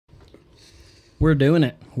We're doing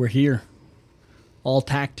it. We're here. All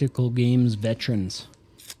tactical games veterans.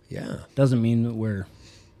 Yeah. Doesn't mean that we're...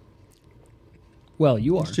 Well,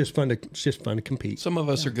 you are. It's just fun to compete. Some of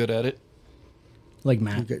us are good at it. Like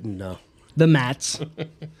Matt. No. The Mats.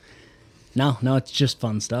 No, it's just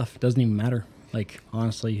fun stuff. Doesn't even matter. Like,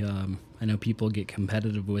 honestly, I know people get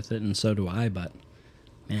competitive with it, and so do I, but,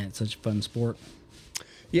 man, it's such a fun sport.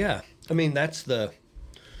 Yeah. I mean, that's the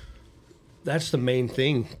main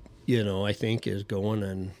thing, I think, is going,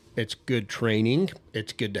 and it's good training.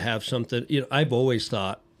 It's good to have something. I've always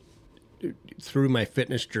thought through my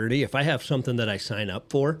fitness journey, if I have something that I sign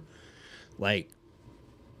up for, like,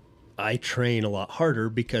 I train a lot harder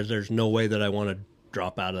because there's no way that I want to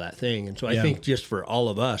drop out of that thing. And so I think just for all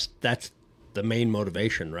of us, that's the main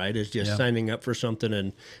motivation, right? Is just signing up for something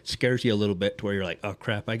and scares you a little bit to where you're like, oh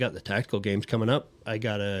crap, I got the tactical games coming up. I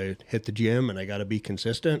got to hit the gym and I got to be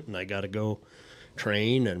consistent and I got to go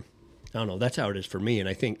train. And I don't know, that's how it is for me. And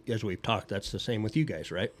I think as we've talked, that's the same with you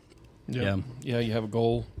guys, right? Yeah. You have a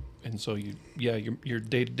goal. And so your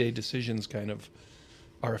day-to-day decisions kind of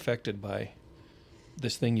are affected by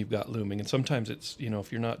this thing you've got looming. And sometimes it's,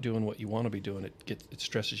 if you're not doing what you want to be doing, it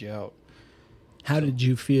stresses you out. How did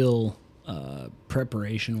you feel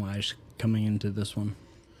preparation-wise coming into this one?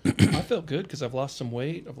 I felt good because I've lost some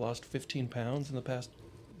weight. I've lost 15 pounds in the past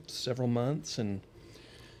several months. And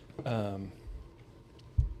I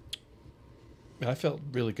felt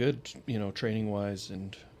really good, training-wise.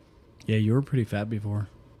 And yeah, you were pretty fat before.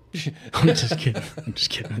 I'm just kidding.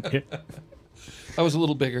 I was a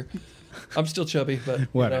little bigger. I'm still chubby, but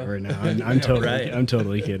whatever. No, I'm totally, right. I'm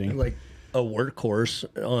totally kidding. Like a workhorse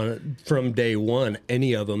from day one,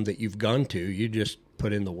 any of them that you've gone to, you just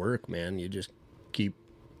put in the work, man. You just keep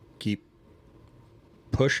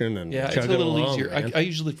pushing and it's chugging a little along, easier. man. I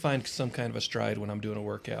usually find some kind of a stride when I'm doing a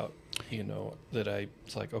workout. That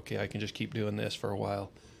it's like, okay, I can just keep doing this for a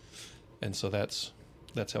while, and so that's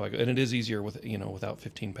how I go. And it is easier with without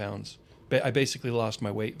 15 pounds. I basically lost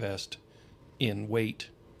my weight vest in weight.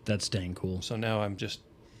 That's dang cool. So now I'm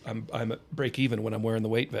at break even when I'm wearing the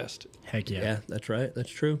weight vest. Heck yeah. Yeah, that's right.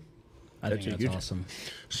 That's true. I think that's awesome.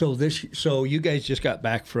 So you guys just got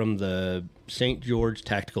back from the St. George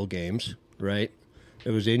Tactical Games, right?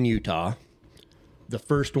 It was in Utah. The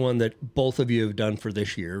first one that both of you have done for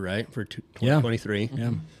this year, right? For 2023.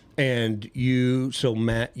 Yeah. And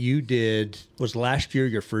Matt, was last year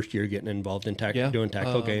your first year getting involved in doing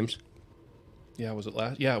tactical games? Yeah, was it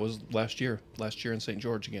last? Yeah, it was last year. Last year in St.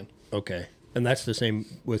 George again. Okay. And that's the same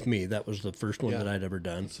with me. That was the first one that I'd ever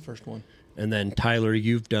done. That's the first one. And then Tyler,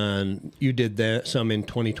 you did that some in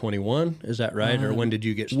 2021, is that right? Or when did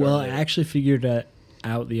you get started? Well, I actually figured that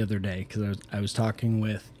out the other day because I was talking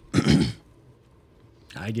with,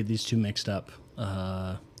 I get these two mixed up,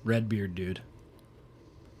 Redbeard dude.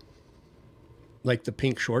 Like the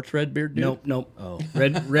pink shorts, Redbeard dude? Nope. Oh.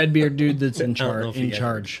 Redbeard dude that's in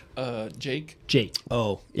charge. Jake? Jake.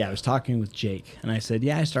 Oh. Yeah, I was talking with Jake, and I said,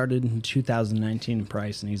 I started in 2019 in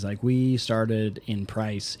Price, and he's like, we started in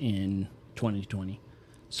Price in 2020.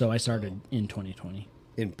 So I started in 2020.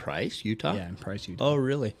 In Price, Utah? Yeah, in Price, Utah. Oh,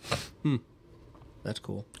 really? That's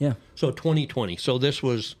cool. Yeah. So 2020. So this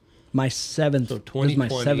was... My seventh. So This was my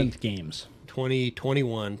seventh games.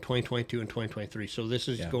 2021, 2022, and 2023. So this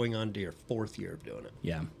is going on to your fourth year of doing it.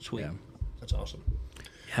 Yeah. Sweet. Yeah. That's awesome.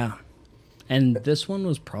 Yeah. And this one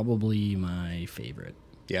was probably my favorite.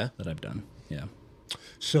 Yeah? That I've done. Yeah.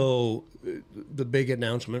 So the big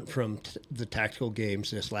announcement from the tactical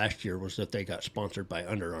games this last year was that they got sponsored by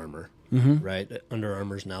Under Armour, right? Under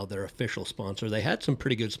Armour's now their official sponsor. They had some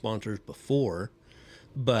pretty good sponsors before,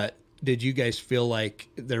 but did you guys feel like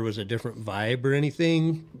there was a different vibe or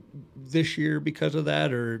anything this year because of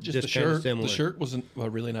that, or just the kind shirt? of similar? The shirt was a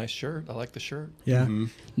really nice shirt. I like the shirt. Yeah.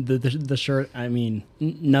 The shirt, I mean,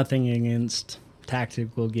 nothing against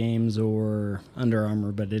tactical games or Under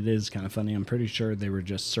Armour, but it is kind of funny. I'm pretty sure they were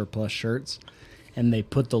just surplus shirts, and they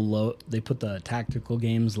put the tactical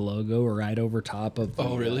games logo right over top of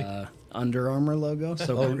the Under Armour logo.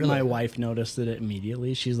 So my wife noticed it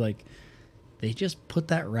immediately. She's like, they just put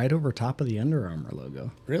that right over top of the Under Armour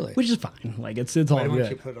logo. Really? Which is fine. Like it's all good. Why don't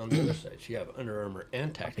you put it on the other side? So you have Under Armour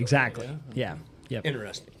and tactical. Exactly. Yeah. Yep.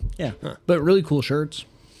 Interesting. Yeah. Huh. But really cool shirts.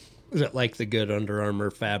 Is it like the good Under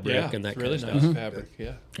Armour fabric and that kind really of stuff? nice fabric.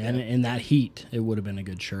 Yeah. And in that heat, it would have been a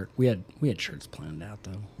good shirt. We had shirts planned out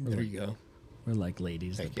though. There you go. We're like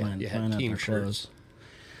ladies that yeah. plan You had out team their shirts.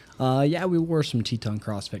 clothes. Yeah, we wore some Teton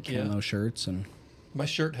CrossFit camo shirts, and my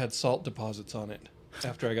shirt had salt deposits on it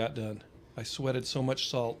after I got done. I sweated so much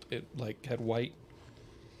salt it like had white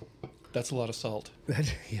That's a lot of salt.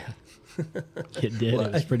 Yeah. It did.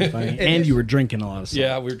 It was pretty funny. And you were drinking a lot of salt.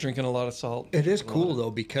 Yeah, we were drinking a lot of salt. It is cool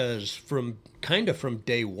though, because from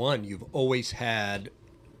day one, you've always had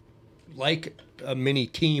like a mini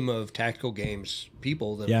team of tactical games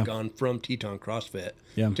people that have gone from Teton CrossFit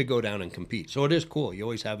to go down and compete. So it is cool. You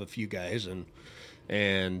always have a few guys,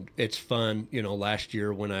 and it's fun. You know, last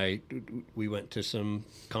year when we went to some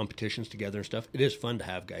competitions together and stuff, it is fun to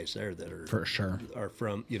have guys there that are For sure. are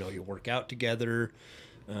from, you know, you work out together.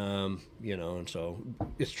 You know, and so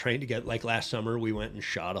it's trained together. Like last summer, we went and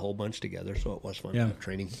shot a whole bunch together, so it was fun. Yeah.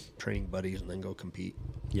 Training buddies and then go compete.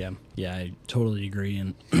 Yeah, I totally agree.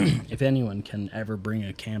 And if anyone can ever bring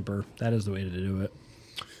a camper, that is the way to do it.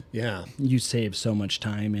 Yeah, You save so much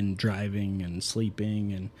time in driving and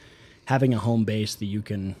sleeping and having a home base that you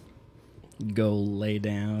can go lay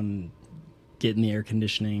down, get in the air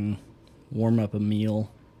conditioning, warm up a meal.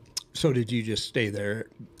 So did you just stay there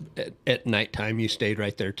at nighttime? You stayed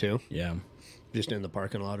right there too, Yeah. just in the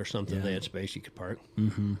parking lot or something. Yeah. They had space you could park.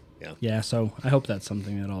 Yeah, so I hope that's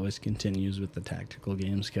something that always continues with the tactical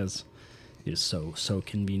games because it is so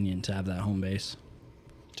convenient to have that home base.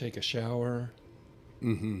 Take a shower,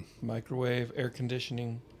 microwave, air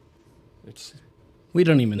conditioning. It's We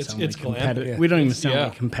don't even It's- sound it's like glam. competitors. We don't even sound Yeah.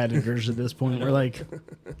 like competitors at this point. We're like,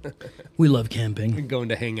 we love camping. Going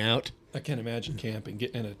to hang out. I can't imagine camping,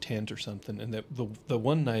 getting in a tent or something. And the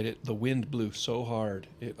one night the wind blew so hard,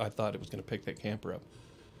 I thought it was going to pick that camper up.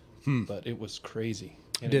 But it was crazy.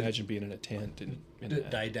 Can't imagine being in a tent. And Did it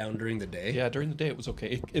die down during the day? yeah, during the day it was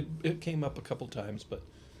okay. It came up a couple times, but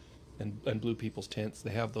and blew people's tents.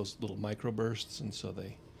 They have those little microbursts, and so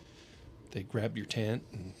they grab your tent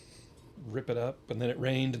and rip it up. And then it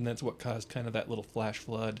rained, and that's what caused kind of that little flash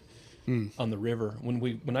flood on the river.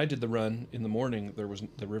 When I did the run in the morning,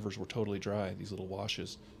 the rivers were totally dry, these little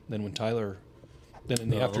washes. And then in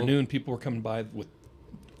the afternoon, people were coming by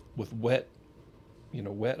with wet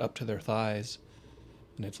up to their thighs,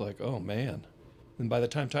 and it's like, oh man. And by the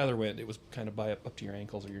time Tyler went, it was kind of up to your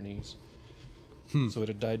ankles or your knees. So it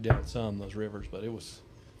had died down some, those rivers, but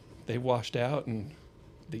they washed out, and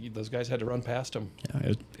those guys had to run past them. Yeah,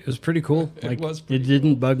 it was pretty cool. It was pretty It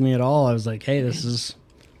didn't bug me at all. I was like, hey, this is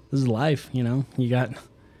life. You know, you got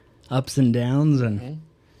ups and downs and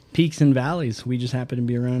peaks and valleys. We just happen to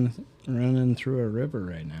be running through a river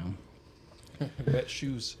right now. Wet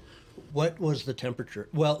shoes. What was the temperature?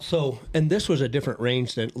 Well, and this was a different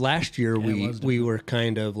range than last year. We were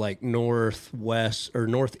kind of like northwest or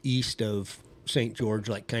northeast of St. George,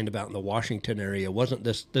 like kind of out in the Washington area. Wasn't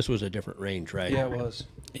this was a different range, right? Yeah, it was.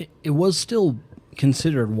 It was still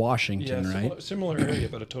considered Washington, Yeah, right? similar area,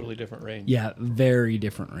 but a totally different range. Yeah, very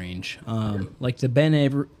different range. Like the Ben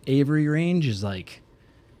Avery range is like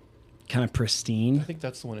kind of I pristine. think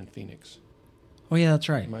that's the one in Phoenix. Oh yeah, that's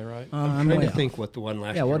right. Am I right? I'm way trying to off. think what the one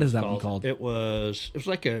last Yeah, year what was is that one called? It was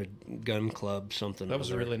like a gun club something. That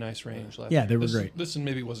was a really nice range. Last Yeah, year. they were This- great. This one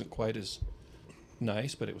maybe wasn't quite as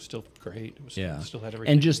nice, but it was still great. It was still had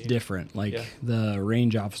everything. And just you needed. different. Like Yeah. the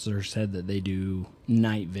range officer said that they do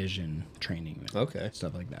night vision training. Okay.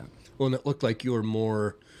 Stuff like that. Well, and it looked like you were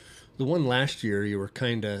more. The one last year, you were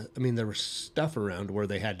kind of. I mean, there was stuff around where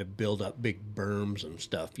they had to build up big berms and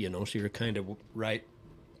stuff. You know, so you're kind of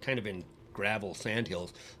in gravel sand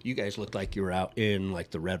hills. You guys looked like you were out in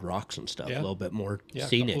like the red rocks and stuff. Yeah. A little bit more Yeah, a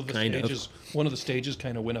scenic, couple of the kind stages, One of the stages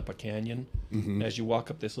kind of went up a canyon. And as you walk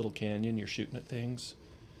up this little canyon, you're shooting at things,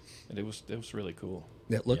 and it was really cool.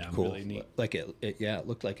 It looked Yeah, cool. really neat. Like it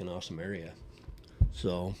looked like an awesome area.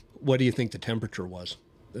 So, what do you think the temperature was?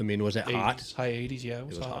 I mean, was it hot? 80s, high 80s. Yeah, it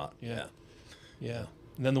was, It was hot. Yeah.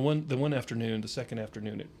 And then the one afternoon, the second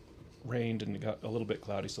afternoon, it rained and it got a little bit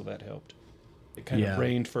cloudy, so that helped. It kind of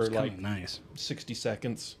rained for It's like kinda nice. 60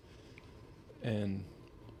 seconds and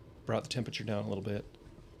brought the temperature down a little bit.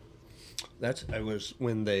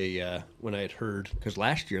 When I had heard, because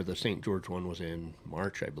last year the St. George one was in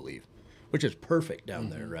March, I believe, which is perfect down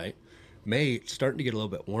there, right? May, it's starting to get a little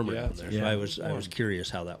bit warmer Yeah, down there. yeah. So I was curious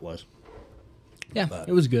how that was. Yeah,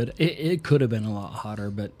 it was good. It could have been a lot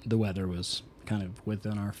hotter, but the weather was kind of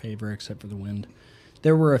within our favor, except for the wind.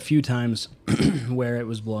 There were a few times where it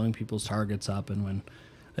was blowing people's targets up, and when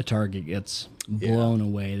a target gets blown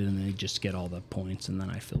away, then they just get all the points, and then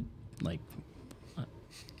I feel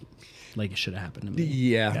like it should have happened to me.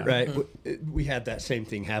 Yeah, right. We had that same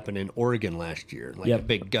thing happen in Oregon last year. Like a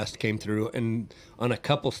big gust came through, and on a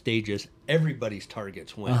couple stages, everybody's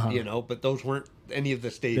targets went, but those weren't any of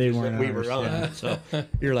the stages that we were on. Yeah. So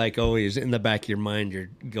you're like always in the back of your mind, you're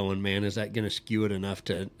going, man, is that going to skew it enough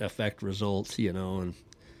to affect results, And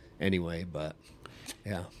anyway, but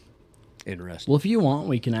yeah, interesting. Well, if you want,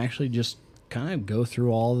 we can actually just kind of go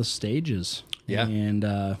through all the stages. Yeah.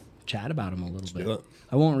 And chat about them a little bit. do it.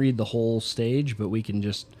 I won't read the whole stage, but we can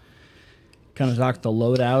just kind of talk the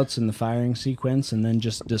loadouts and the firing sequence and then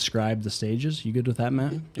just describe the stages. You good with that,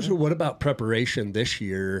 Matt? So what about preparation this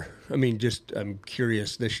year? I mean, I'm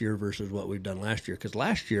curious this year versus what we've done last year. Because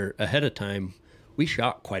last year, ahead of time, we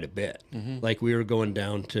shot quite a bit. Like we were going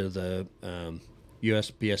down to the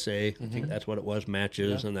USPSA, I think that's what it was,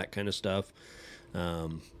 matches and that kind of stuff.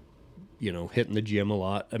 Hitting the gym a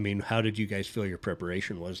lot. I mean, how did you guys feel your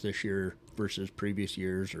preparation was this year versus previous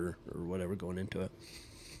years or whatever going into it?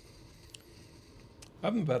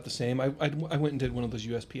 I'm about the same. I went and did one of those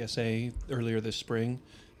USPSA earlier this spring,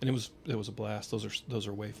 and it was a blast. Those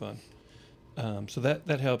are way fun. So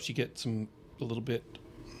that helps you get a little bit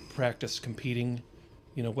practice competing.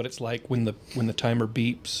 You know what it's like when the timer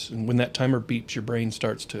beeps, and when that timer beeps, your brain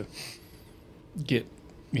starts to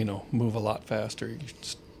move a lot faster.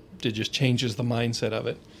 It just changes the mindset of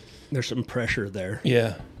it. There's some pressure there.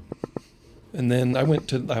 Yeah. And then I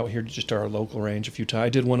went out here to just our local range a few times. I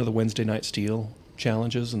did one of the Wednesday night steel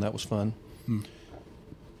challenges, and that was fun.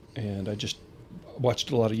 And I just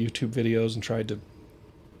watched a lot of YouTube videos and tried to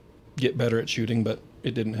get better at shooting, but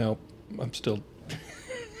it didn't help. I'm still...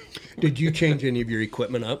 Did you change any of your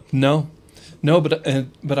equipment up? No,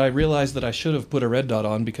 but I realized that I should have put a red dot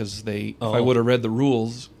on because if I would have read the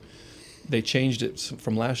rules, they changed it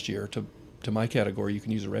from last year to my category. You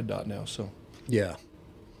can use a red dot now. So yeah,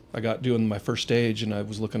 I got doing my first stage, and I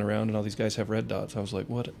was looking around, and all these guys have red dots. I was like,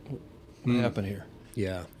 what happened here?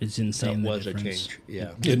 Yeah, It's insane. that the was a difference. change.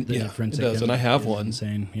 Yeah, The It difference does, and I have one.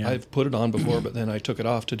 Insane. Yeah. I've put it on before, but then I took it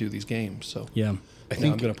off to do these games. So yeah. I now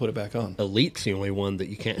think I'm going to put it back on. Elite's the only one that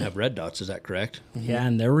you can't have red dots. Is that correct? Yeah,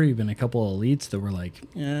 and there were even a couple of elites that were like,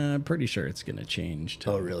 I'm pretty sure it's going to change.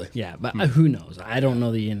 Oh, really? Yeah, but who knows? I don't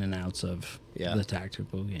know the in and outs of Yeah. the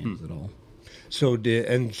tactical games at all. So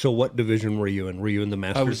what division were you in? Were you in the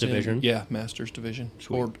Masters division? Yeah, Masters division.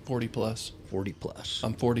 40 plus. 40 plus.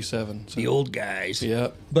 I'm 47. So. The old guys.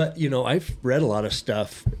 Yeah. But, I've read a lot of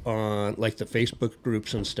stuff on, like, the Facebook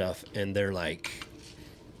groups and stuff, and they're like,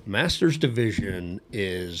 Masters division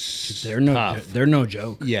is tough. They're no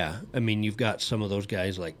joke. Yeah. I mean, you've got some of those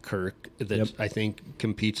guys like Kirk that I think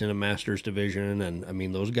competes in a Masters division, and, I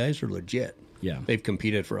mean, those guys are legit. Yeah. They've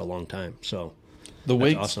competed for a long time, so... The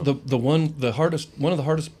weights, awesome. one of the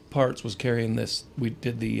hardest parts was carrying this. We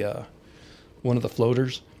did the one of the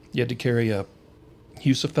floaters. You had to carry a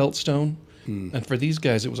Husafelt stone, and for these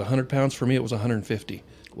guys, it was 100 pounds. For me, it was 150.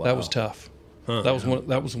 Wow. That was tough. Huh. That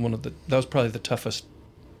was probably the toughest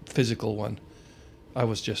physical one. I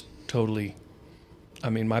was just totally.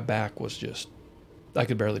 I mean, my back was just. I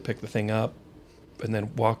could barely pick the thing up, and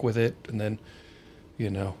then walk with it, and then,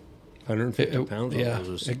 150 pounds. Yeah,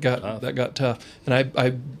 was that got tough, and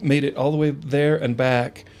I made it all the way there and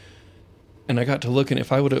back, and I got to looking.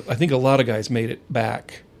 If I would have, I think a lot of guys made it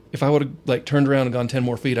back. If I would have turned around and gone 10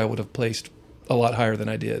 more feet, I would have placed a lot higher than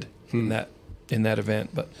I did in that event.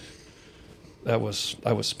 But I was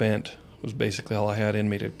spent. It was basically all I had in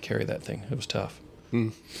me to carry that thing. It was tough. Yeah,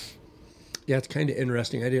 it's kind of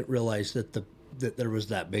interesting. I didn't realize that there was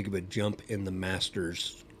that big of a jump in the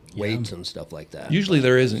Masters weights and stuff like that. Usually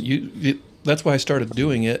there isn't. That's why I started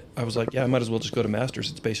doing it. I was like, I might as well just go to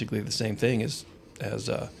Masters. It's basically the same thing as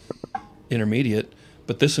intermediate,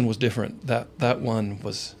 but this one was different. That one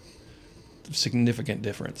was a significant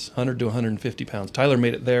difference. 100 to 150 pounds. Tyler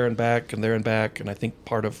made it there and back, and I think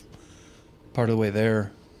part of the way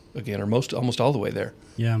there again, or almost all the way there.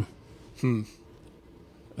 Yeah. And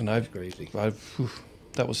Crazy.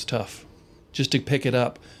 That was tough, just to pick it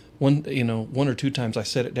up. One or two times I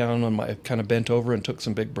set it down on my, kind of bent over and took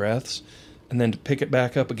some big breaths, and then to pick it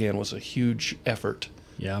back up again was a huge effort.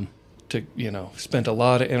 Yeah. To spent a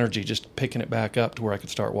lot of energy just picking it back up to where I could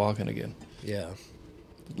start walking again. Yeah.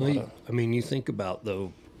 Well, I mean, you think about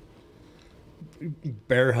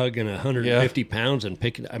bear hugging 150 pounds and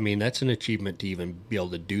picking. I mean, that's an achievement to even be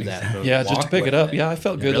able to do that. Yeah, just to pick it up. It. Yeah, I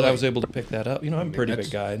felt good Really? that I was able to pick that up. I'm a pretty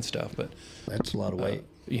big guy and stuff, but That's a lot of weight.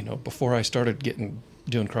 Before I started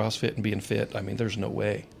doing CrossFit and being fit, I mean, there's no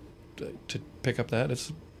way to pick up that.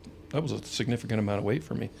 That was a significant amount of weight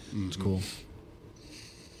for me. It's cool.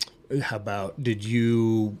 How about,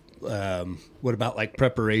 what about like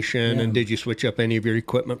preparation, and did you switch up any of your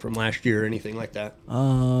equipment from last year or anything like that?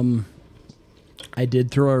 I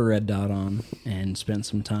did throw a red dot on and spent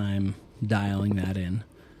some time dialing that in.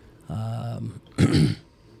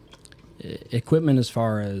 Equipment as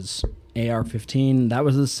far as AR-15, that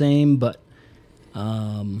was the same, but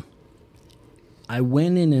I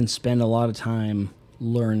went in and spent a lot of time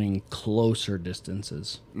learning closer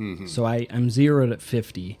distances. Mm-hmm. So I'm zeroed at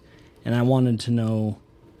 50, and I wanted to know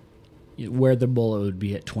where the bullet would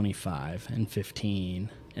be at 25 and 15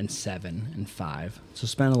 and 7 and 5. So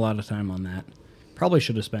spent a lot of time on that. Probably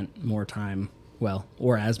should have spent more time,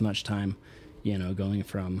 or as much time, going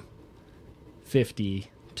from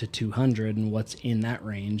 50 to 200 and what's in that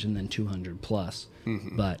range, and then 200 plus.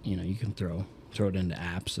 Mm-hmm. But you can throw it into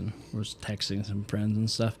apps, and was texting some friends and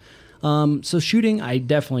stuff. So shooting, I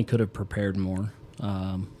definitely could have prepared more.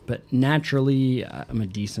 But naturally, I'm a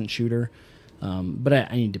decent shooter. But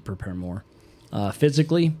I need to prepare more.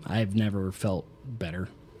 Physically, I've never felt better.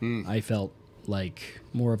 I felt like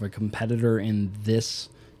more of a competitor in this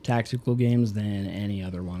tactical games than any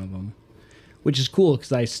other one of them, which is cool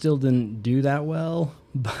because I still didn't do that well,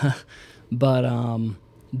 but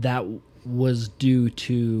that was due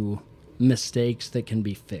to mistakes that can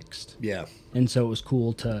be fixed. Yeah. And so it was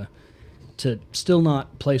cool to still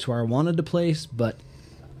not place where I wanted to place, but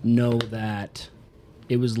know that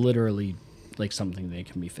it was literally like something that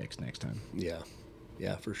can be fixed next time.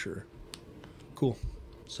 Yeah, for sure. Cool.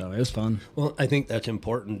 So it was fun. Well, I think that's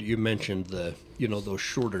important. You mentioned those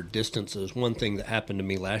shorter distances. One thing that happened to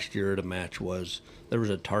me last year at a match was there was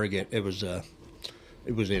a target. It was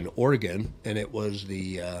in Oregon, and it was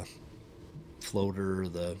the floater,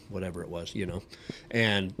 the whatever it was,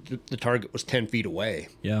 and the target was 10 feet away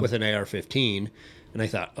with an AR-15, and I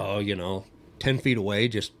thought, 10 feet away,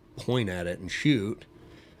 just point at it and shoot,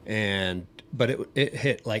 but it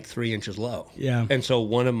hit like 3 inches low. Yeah. And so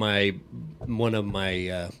one of my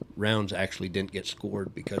rounds actually didn't get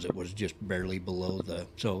scored because it was just barely below the.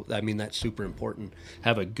 So I mean that's super important.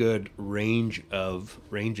 Have a good ranges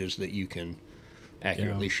that you can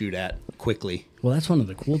accurately shoot at quickly. Well, that's one of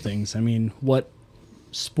the cool things. I mean, what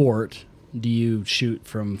sport do you shoot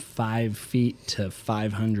from 5 feet to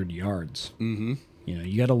 500 yards? Mm-hmm.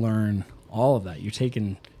 You got to learn all of that. You're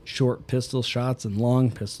taking short pistol shots and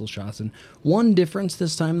long pistol shots. And one difference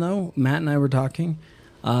this time, though, Matt and I were talking,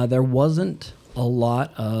 there wasn't a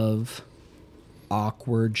lot of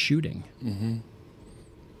awkward shooting. Mm-hmm.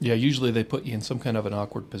 Yeah, usually they put you in some kind of an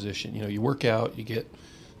awkward position. You work out, you get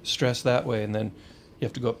stressed that way, and then you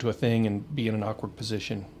have to go up to a thing and be in an awkward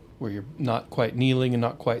position where you're not quite kneeling and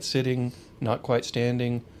not quite sitting, not quite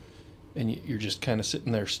standing, and you're just kind of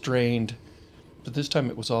sitting there strained. But this time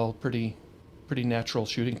it was all pretty natural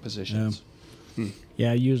shooting positions.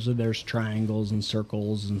 Yeah, usually there's triangles and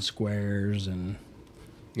circles and squares and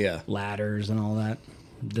ladders and all that.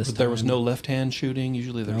 But there was no left-hand shooting.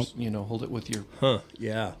 Usually there's, hold it with your...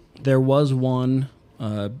 Yeah. There was one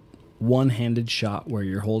one-handed shot where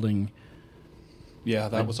you're holding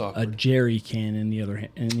that was awkward. A jerry can in the other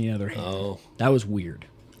hand. Oh. That was weird.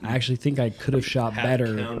 I actually think I could have shot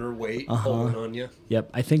better. Counterweight holding on you.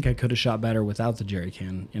 Yep, I think I could have shot better without the jerry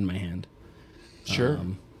can in my hand. Sure.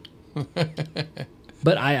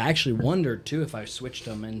 But I actually wondered, too, if I switched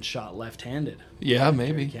them and shot left-handed. Yeah,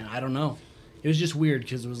 maybe. I don't know. It was just weird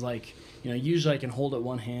because it was like, usually I can hold it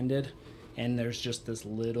one-handed, and there's just this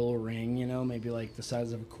little ring, maybe like the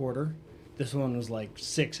size of a quarter. This one was like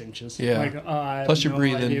 6 inches. Yeah. Like, I Plus have you're no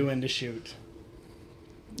breathing. idea when to shoot.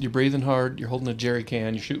 You're breathing hard. You're holding a jerry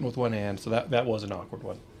can. You're shooting with one hand. So that was an awkward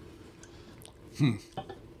one.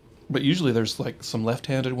 But usually there's like some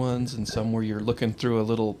left-handed ones and some where you're looking through a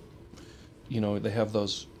little, they have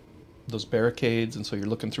those barricades, and so you're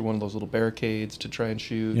looking through one of those little barricades to try and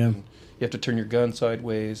shoot. Yeah. And you have to turn your gun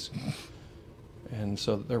sideways. And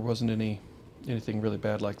so there wasn't anything really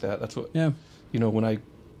bad like that. That's what. Yeah.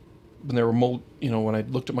 When there were when I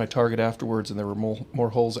looked at my target afterwards and there were more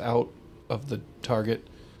holes out of the target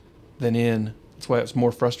than in, that's why it's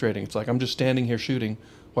more frustrating. It's like, I'm just standing here shooting.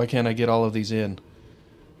 Why can't I get all of these in?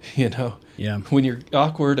 Yeah. When you're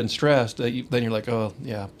awkward and stressed, then you're like, oh,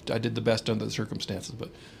 yeah, I did the best under the circumstances. But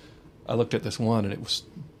I looked at this one and it was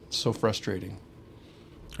so frustrating.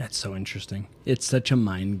 That's so interesting. It's such a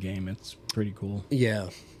mind game. It's pretty cool. Yeah,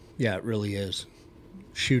 it really is.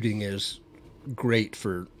 Shooting is great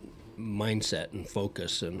for mindset and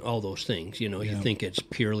focus and all those things. You think it's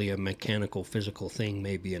purely a mechanical, physical thing,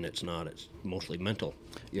 maybe, and it's not. It's mostly mental.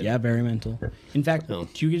 Yeah, very mental. In fact,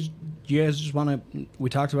 do you guys just want to? We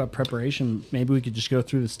talked about preparation. Maybe we could just go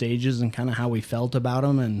through the stages and kind of how we felt about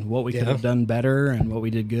them and what we could have done better and what we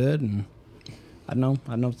did good. And I don't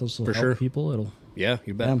know if this will help people. Yeah,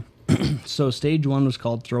 you bet. So stage 1 was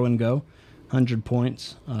called Throw and Go, 100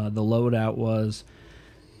 points. The loadout was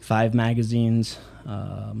 5 magazines,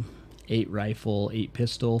 8 rifle, 8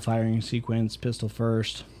 pistol, firing sequence, pistol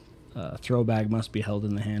first. Throw bag must be held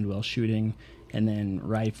in the hand while shooting, and then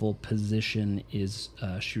rifle position is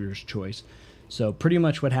shooter's choice. So pretty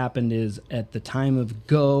much what happened is at the time of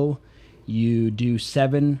go, you do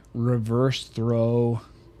 7 reverse throw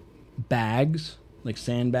bags, like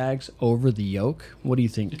sandbags, over the yoke. What do you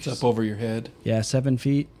think? It's up over your head. Yeah, 7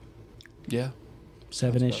 feet, Yeah.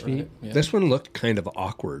 7-ish About feet. right. Yeah. This one looked kind of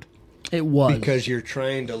awkward It was. because you're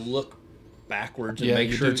trying to look backwards and Yeah, make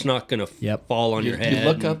you sure do. it's not going to Yep. fall on you, your head. you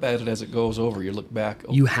look up at it as it goes over. You look back.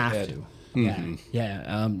 Over You your have head. to. Mm-hmm.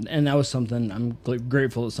 Yeah. And that was something I'm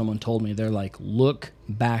grateful that someone told me. They're like, look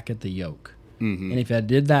back at the yoke. Mm-hmm. And if I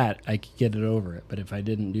did that, I could get it over it. But if I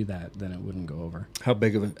didn't do that, then it wouldn't go over.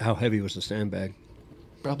 How heavy was the sandbag?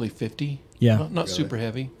 Probably 50. Yeah. Not super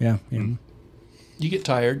heavy. Yeah. Mm. You get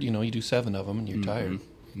tired. You do 7 of them and you're tired.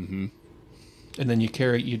 Mm-hmm. And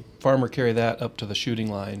then farmer carry that up to the shooting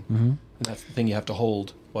line. Mm-hmm. And that's the thing you have to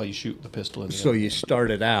hold while you shoot the pistol in the So other you hand.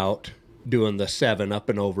 started out doing the 7 up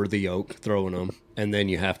and over the yoke, throwing them, and then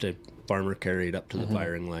you have to farmer carry it up to the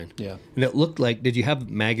firing line. Yeah. And it looked like, did you have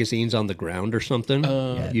magazines on the ground or something?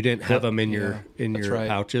 You didn't have them in your that's right.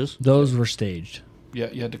 pouches? Those were staged.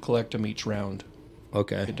 Yeah, you had to collect them each round. You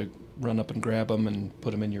Okay. had to run up and grab them and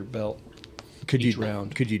put them in your belt. Could each you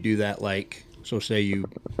round. Could you do that so say you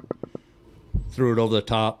threw it over the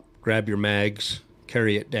top, grab your mags,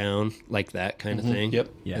 carry it down like that kind of thing? Yep.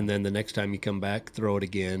 Yeah. And then the next time you come back, throw it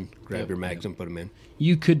again, grab Yep. your mags and put them in.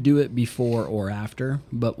 You could do it before or after,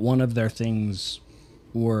 but one of their things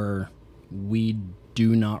were we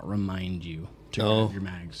do not remind you to grab your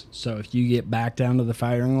mags. So if you get back down to the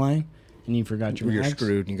firing line and you forgot your You're mags,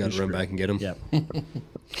 screwed and you got to you're run back and get them. Yep.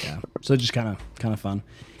 Yeah. So just kind of fun.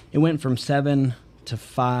 It went from 7 to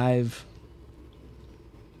 5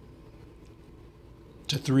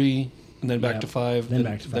 To 3, and then back Yep. to 5, Then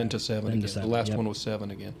back to then 5, to 7 then to again. 7, The last yep. one was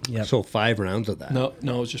 7 again. Yep. So 5 rounds of that. No, it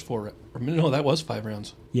was just 4. No, that was 5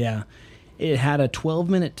 rounds. Yeah. It had a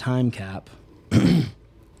 12-minute time cap.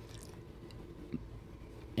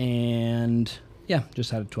 And yeah,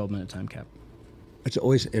 just had a 12-minute time cap. It's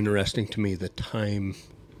always interesting to me, the time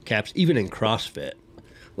caps, even in CrossFit.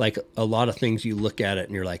 Like a lot of things you look at it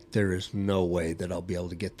and you're like, there is no way that I'll be able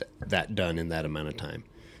to get that done in that amount of time.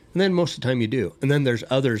 And then most of the time you do. And then there's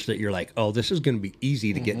others that you're like, oh, this is going to be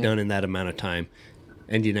easy to get done in that amount of time.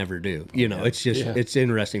 And you never do. It's just, it's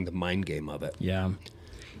interesting, the mind game of it. Yeah.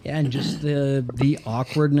 Yeah, and just the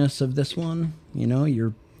awkwardness of this one.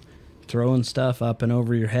 You're throwing stuff up and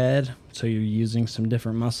over your head, so you're using some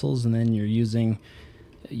different muscles, and then you're using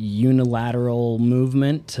unilateral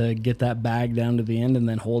movement to get that bag down to the end and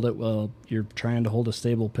then hold it while you're trying to hold a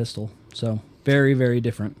stable pistol. So very, very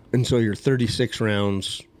different. And so you're 36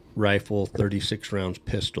 rounds rifle, 36 rounds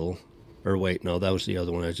pistol. Or wait, no, that was the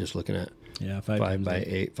other one I was just looking at. Yeah, 5 by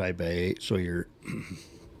 8, 5 by 8. So you're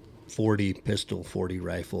 40 pistol, 40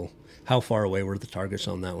 rifle. How far away were the targets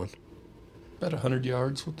on that one? About 100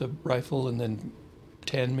 yards with the rifle, and then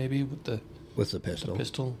 10 maybe with the Pistol.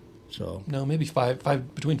 pistol. So No, maybe 5,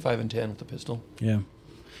 between 5 and 10 with the pistol. Yeah.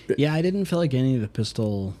 Yeah, I didn't feel like any of the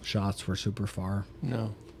pistol shots were super far.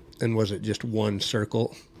 No. and was it just one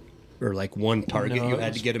circle, or like one target No, you it had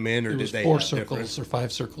was- to get them in, or It did was they 4 have circles different- or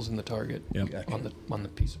 5 circles in the target Yep. on the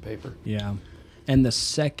piece of paper. Yeah. And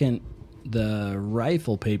the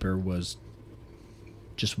rifle paper was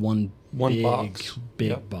just one big, box. big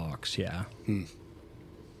Yep. box. Yeah.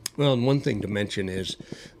 Well, and one thing to mention is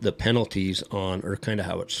the penalties or kind of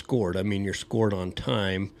how it's scored. I mean, you're scored on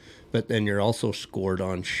time, but then you're also scored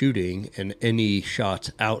on shooting and any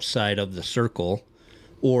shots outside of the circle.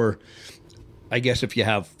 Or I guess if you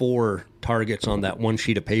have 4 targets on that one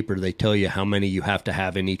sheet of paper, they tell you how many you have to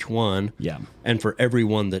have in each one. Yeah. And for every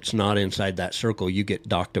one that's not inside that circle, you get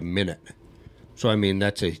docked a minute. So, I mean,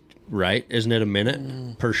 that's right? Isn't it a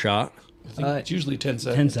minute per shot? I think it's usually 10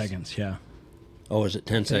 seconds. 10 seconds. Yeah. Oh, is it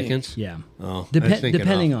 10 think. seconds? Yeah. Oh, I was thinking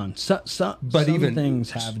depending off. on. Some even-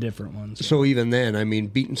 things have different ones. So even then, I mean,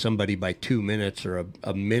 beating somebody by 2 minutes or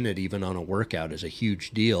a minute even on a workout is a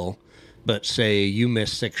huge deal. But say you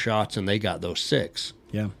miss 6 shots and they got those 6,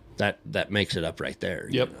 Yeah. that makes it up right there.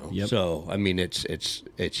 Yep. You know? Yep. So I mean, it's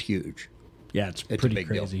huge. Yeah, it's a pretty big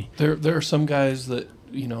deal. crazy. There are some guys that,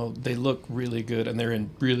 they look really good and they're in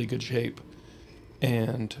really good shape.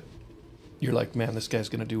 And you're like, man, this guy's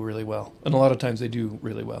going to do really well. And a lot of times they do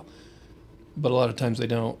really well. But a lot of times they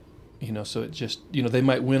don't, so it just, they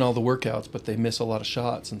might win all the workouts, but they miss a lot of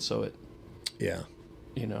shots. And so it, Yeah.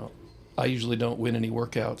 I usually don't win any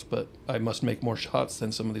workouts, but I must make more shots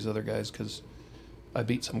than some of these other guys because I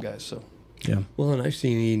beat some guys. So Yeah. Well, and I've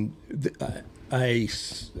seen, I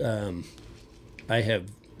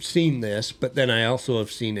have seen this, but then I also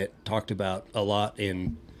have seen it talked about a lot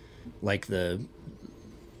in like the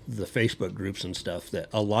Facebook groups and stuff, that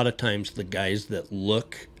a lot of times the guys that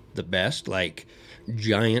look the best, like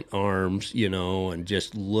giant arms, and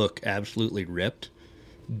just look absolutely ripped,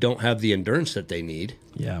 don't have the endurance that they need,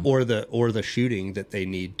 Yeah. or the shooting that they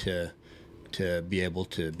need to be able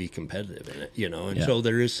to be competitive in it, And Yeah. so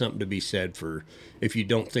there is something to be said for, if you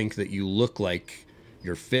don't think that you look like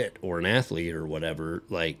you're fit or an athlete or whatever,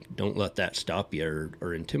 like, don't let that stop you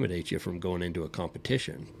or intimidate you from going into a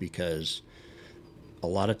competition, because a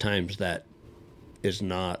lot of times that is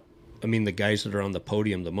not, I mean, the guys that are on the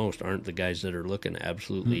podium the most aren't the guys that are looking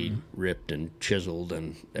absolutely ripped and chiseled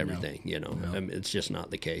and everything, No. I mean, it's just not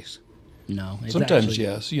the case. No. It's Sometimes, actually-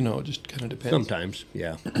 yes. It just kind of depends. Sometimes,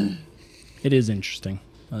 yeah. It is interesting.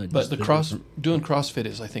 But Just doing CrossFit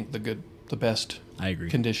is, I think, the best I agree.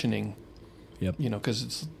 conditioning. Yep.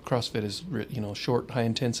 Because CrossFit is, short, high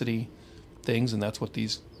intensity things, and that's what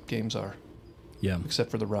these games are, Yeah. except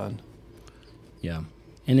for the run. Yeah.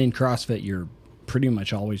 And in CrossFit, you're pretty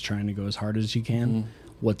much always trying to go as hard as you can. Mm-hmm.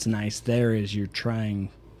 What's nice there is you're trying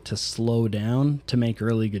to slow down to make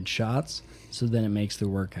really good shots, so then it makes the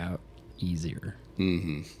workout easier.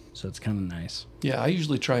 Mm-hmm. So it's kind of nice. Yeah, I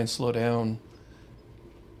usually try and slow down.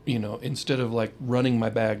 Instead of like running my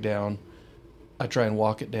bag down, I try and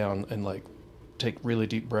walk it down and like take really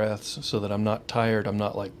deep breaths so that I'm not tired. I'm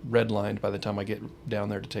not like redlined by the time I get down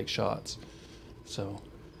there to take shots. So,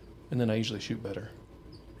 and then I usually shoot better.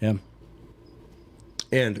 Yeah.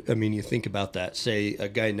 And, I mean, you think about that. Say a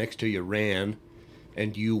guy next to you ran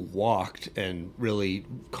and you walked and really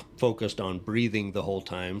focused on breathing the whole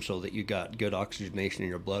time so that you got good oxygenation in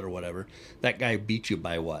your blood or whatever. That guy beat you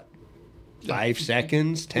by what? 5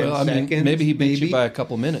 seconds? 10 seconds? Maybe he beat you by a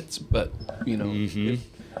couple minutes, but,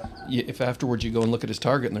 if afterwards you go and look at his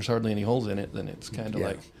target and there's hardly any holes in it, then it's kind of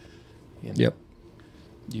like, Yep.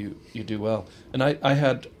 you do well. And I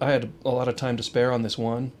had a lot of time to spare on this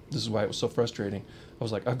one. This is why it was so frustrating. I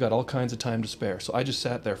was like, I've got all kinds of time to spare. So I just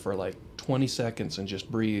sat there for like 20 seconds and just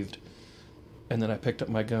breathed. And then I picked up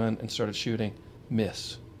my gun and started shooting.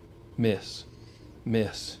 Miss.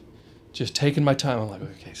 Just taking my time. I'm like,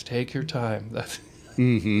 okay, take your time. That's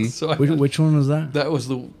So Which one was that? that was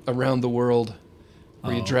the around the world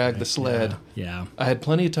where you drag the sled. Yeah. I had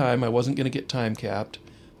plenty of time. I wasn't going to get time capped.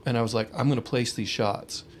 And I was like, I'm going to place these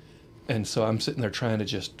shots. And so I'm sitting there trying to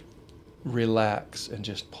just relax and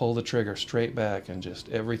just pull the trigger straight back and just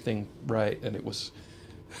everything right. And it was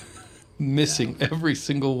missing every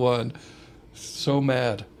single one. So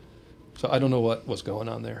mad. So I don't know what was going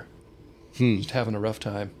on there. Just having a rough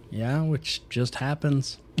time. Yeah, which just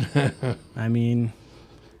happens. I mean,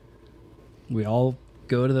 we all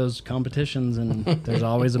go to those competitions and there's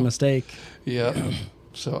always a mistake. Yeah.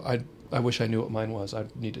 So I wish I knew what mine was. I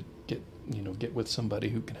need to get with somebody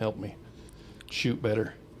who can help me shoot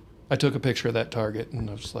better. I took a picture of that target and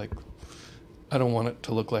I was like, I don't want it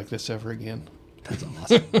to look like this ever again. That's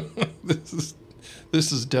awesome.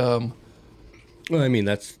 This is dumb. Well, I mean,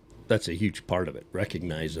 that's a huge part of it,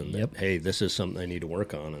 recognizing that, Yep. hey, this is something I need to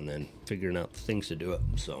work on, and then figuring out the things to do it.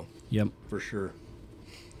 So, Yep. for sure.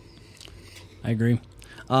 I agree.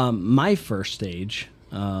 My first stage,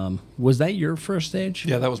 was that your first stage?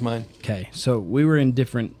 Yeah, that was mine. Okay, so we were in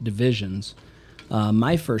different divisions.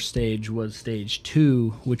 My first stage was stage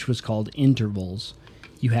 2, which was called intervals.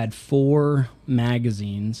 You had 4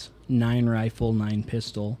 magazines, 9 rifle, 9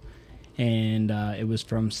 pistol, and it was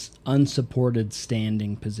from unsupported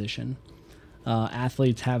standing position.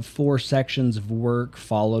 Athletes have 4 sections of work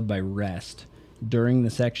followed by rest. During the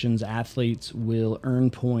sections, athletes will earn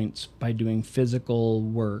points by doing physical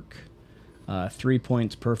work, 3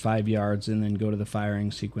 points per 5 yards, and then go to the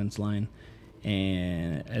firing sequence line,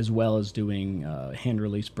 and as well as doing hand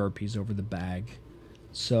release burpees over the bag.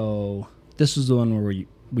 So this was the one where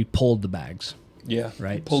we pulled the bags. Yeah.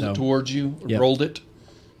 Right, You pulled so- it towards you, Yep. rolled it,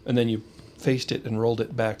 and then you faced it and rolled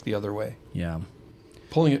it back the other way. Yeah.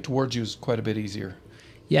 Pulling it towards you is quite a bit easier.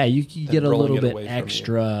 Yeah, you get a rolling little it bit away from you.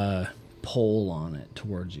 extra pull on it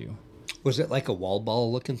towards you. Was it like a wall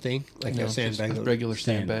ball looking thing? Like No, a just sandbag? a regular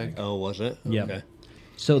Sandbag. sandbag. Oh, was it? Yep. Okay.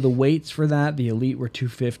 So the weights for that, the elite were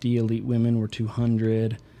 250, elite women were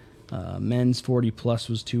 200, men's 40 plus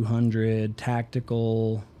was 200,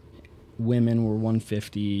 tactical women were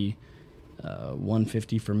 150,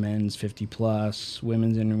 150 for men's 50 plus,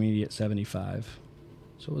 women's intermediate 75.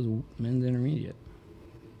 So it was men's intermediate.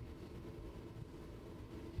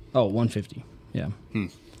 Oh, 150. Yeah.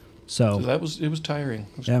 So So it was tiring.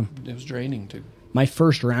 Yeah. It was draining too. my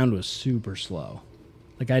first round was super slow.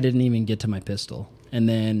 Like I didn't even get to my pistol. And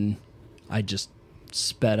then I just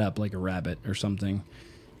sped up like a rabbit or something.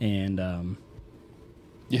 And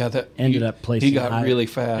Yeah, that ended up placing He got high- really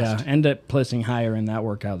fast. Yeah, ended up placing higher in that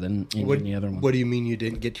workout than in any other one. What do you mean you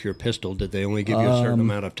didn't get to your pistol? Did they only give you a certain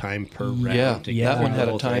amount of time per round? Yeah, to yeah, that one the had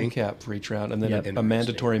a whole time thing? cap for each round, and then Yep. a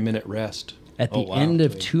mandatory minute rest. At the Oh, wow. end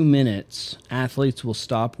of 2 minutes, athletes will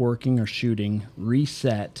stop working or shooting,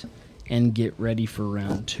 reset, and get ready for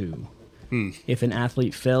round 2. If an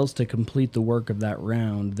athlete fails to complete the work of that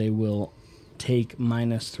round, they will take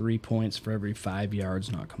 -3 points for every 5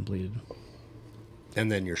 yards not completed. And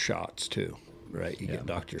then your shots, too, right? You Yeah. get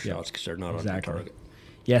docked your Yeah. shots because they're not on Exactly. target.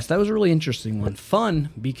 Yes, that was a really interesting one. Fun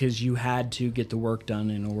because you had to get the work done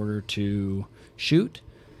in order to shoot,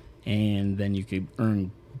 and then you could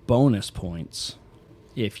earn bonus points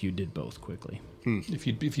if you did both quickly.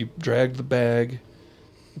 If you dragged the bag,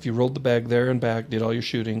 if you rolled the bag there and back, did all your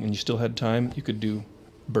shooting, and you still had time, you could do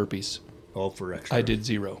burpees. All for extra. I did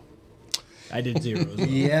 0. I did 0 as well.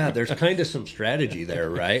 Yeah, there's kind of some strategy there,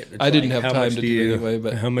 right? It's I didn't like, have how time much to do do you, it anyway,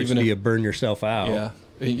 but how much even do if- you burn yourself out? Yeah.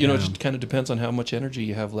 You know, it just kind of depends on how much energy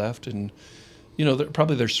you have left. And, you know,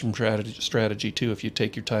 there's some strategy, too. If you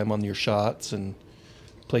take your time on your shots and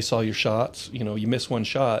place all your shots, you know, you miss one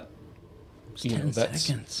shot, It's you 10 know, that's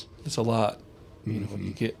seconds. a lot. You know,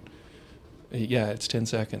 you get, it's 10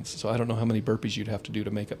 seconds. So I don't know how many burpees you'd have to do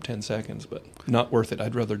to make up 10 seconds, but not worth it.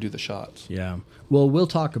 I'd rather do the shots. Yeah. Well, we'll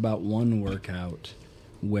talk about one workout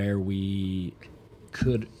where we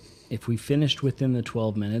could, if we finished within the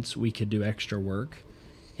 12 minutes, we could do extra work.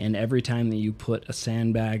 And every time that you put a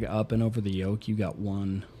sandbag up and over the yoke, you got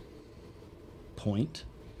 1 point.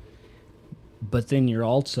 But then you're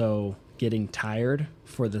also getting tired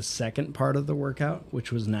for the second part of the workout,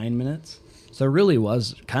 which was 9 minutes. So it really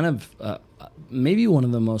was kind of maybe one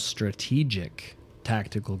of the most strategic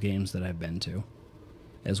tactical games that I've been to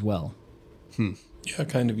as well. Yeah,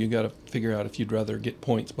 kind of. You got to figure out if you'd rather get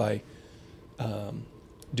points by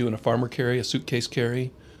doing a farmer carry, a suitcase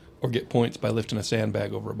carry, or get points by lifting a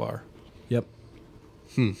sandbag over a bar. Yep.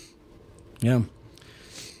 Yeah.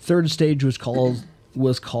 Third stage was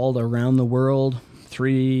called Around the World.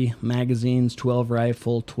 3 magazines, 12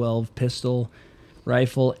 rifle, 12 pistol.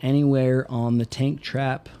 Rifle anywhere on the tank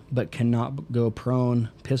trap, but cannot go prone.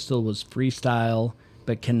 Pistol was freestyle,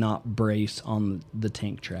 but cannot brace on the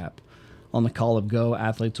tank trap. On the call of go,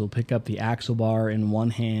 athletes will pick up the axle bar in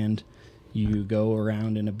one hand. You go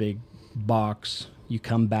around in a big box. You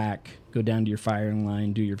come back, go down to your firing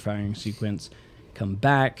line, do your firing sequence, come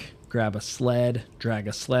back, grab a sled, drag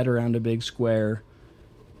a sled around a big square,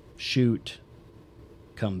 shoot,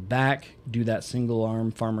 come back, do that single arm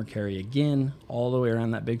farmer carry again, all the way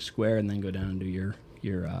around that big square, and then go down and do your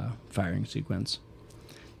firing sequence.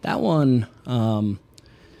 That one,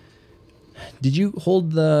 did you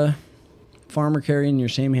hold the farmer carry in your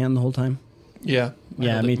same hand the whole time? Yeah. I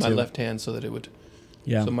Yeah, held me it in my too. left hand so that it would,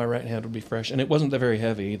 Yeah. so my right hand would be fresh. And it wasn't that very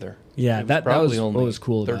heavy either. Yeah, It that probably was what only was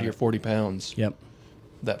cool about 30 or it. 40 pounds, Yep.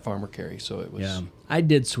 that farmer carry. So it was, Yeah. I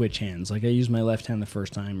did switch hands. Like I used my left hand the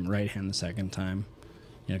first time, right hand the second time.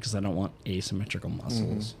 You know, because I don't want asymmetrical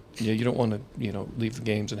muscles. yeah, you don't want to, leave the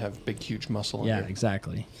games and have big, huge muscle on Yeah, your.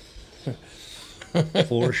 exactly.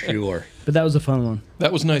 For sure. But that was a fun one.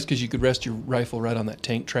 That was nice because you could rest your rifle right on that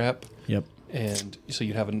tank trap. Yep. And so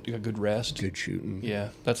you'd have a good rest. Good shooting. Yeah,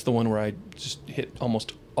 that's the one where I just hit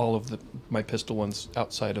almost all of my pistol ones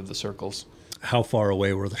outside of the circles. How far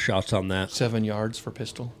away were the shots on that? 7 yards for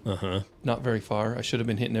pistol. Uh-huh. Not very far. I should have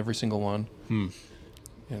been hitting every single one.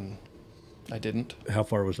 And I didn't. How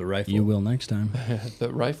far was the rifle? You will next time.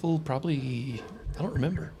 The rifle probably, I don't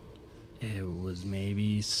remember. It was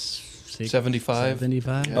maybe 75?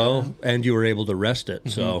 75? Yeah. Oh, and you were able to rest it,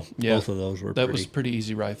 so Yeah. both of those were That pretty. was pretty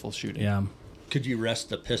easy rifle shooting. Yeah. Could you rest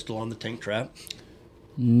the pistol on the tank trap?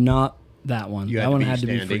 Not that one. You had that to one be had to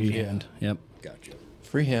be standing. freehand. Yep. Gotcha.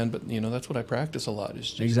 Freehand, but that's what I practice a lot. Is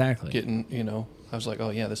just Exactly. getting, I was like, oh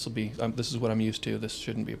yeah, this is what I'm used to. This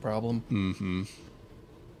shouldn't be a problem.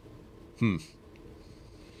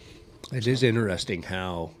 It is interesting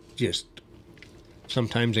how just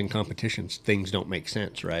sometimes in competitions things don't make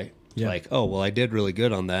sense, right? It's Yeah. like, oh, well, I did really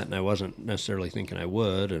good on that, and I wasn't necessarily thinking I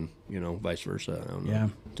would, and, vice versa. I don't know. Yeah.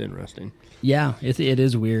 It's interesting. Yeah, it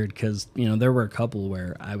is weird because, there were a couple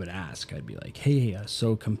where I would ask, I'd be like, hey,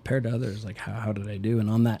 so compared to others, like, how did I do? And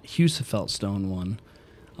on that Husefeld Stone one,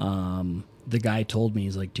 the guy told me,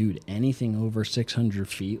 he's like, dude, anything over 600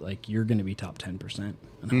 feet, like, you're going to be top 10%.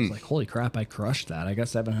 And I was like, holy crap, I crushed that. I got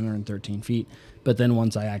 713 feet. But then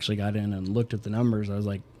once I actually got in and looked at the numbers, I was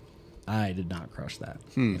like, I did not crush that.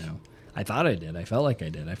 I thought I did. I felt like I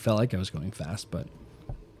did. I felt like I was going fast, but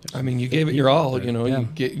I mean, you gave it your all. Yeah.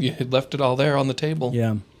 You had left it all there on the table.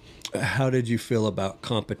 yeah. How did you feel about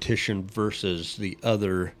competition versus the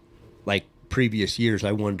other, like previous years?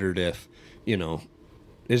 I wondered if,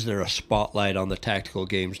 is there a spotlight on the tactical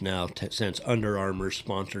games now since Under Armour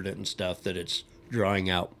sponsored it and stuff that it's drawing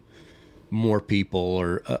out more people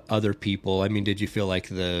or other people? I mean, did you feel like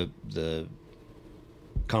the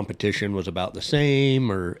competition was about the same,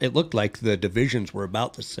 or it looked like the divisions were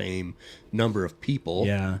about the same number of people,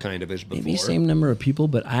 kind of as before. Maybe same number of people,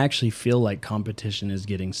 but I actually feel like competition is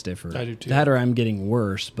getting stiffer. I do too. That or I'm getting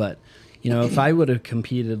worse, but if I would have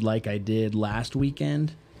competed like I did last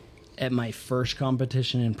weekend at my first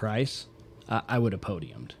competition in Price, I would have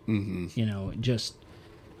podiumed.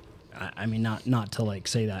 I mean, not to like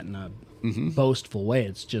say that in a boastful way.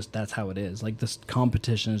 It's just that's how it is. Like this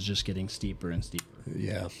competition is just getting steeper and steeper.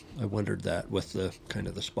 Yeah, I wondered that with the kind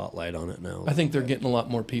of the spotlight on it now. I think they're getting a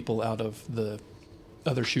lot more people out of the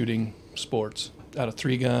other shooting sports, out of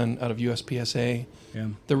 3-gun, out of USPSA. Yeah.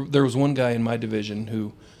 There was one guy in my division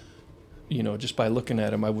who, just by looking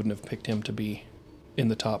at him, I wouldn't have picked him to be in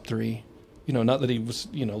the top 3. Not that he was,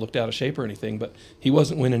 looked out of shape or anything, but he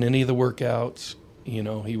wasn't winning any of the workouts. He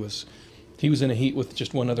was in a heat with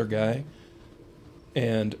just one other guy,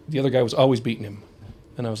 and the other guy was always beating him.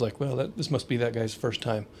 And I was like, well, this must be that guy's first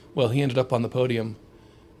time. Well, he ended up on the podium,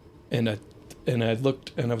 and I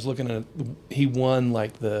looked, and I was looking at, he won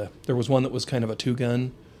there was one that was kind of a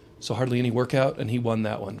 2-gun, so hardly any workout, and he won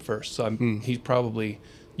that one first. So he's probably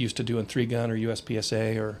used to doing 3-gun or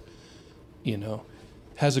USPSA, or,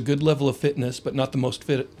 has a good level of fitness, but not the most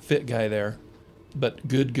fit guy there, but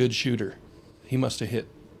good shooter. He must have hit,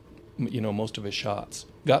 most of his shots.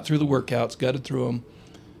 Got through the workouts, gutted through them,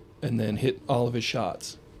 and then hit all of his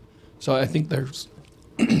shots. So I think there's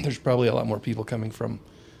probably a lot more people coming from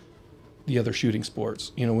the other shooting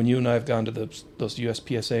sports. When you and I have gone to those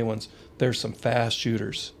USPSA ones, there's some fast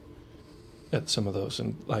shooters at some of those.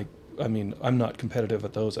 And I'm not competitive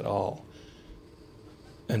at those at all.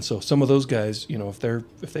 And so some of those guys,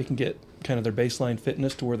 if they can get kind of their baseline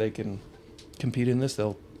fitness to where they can compete in this,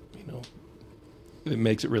 they'll, it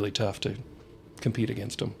makes it really tough to compete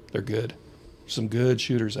against them. They're good. Some good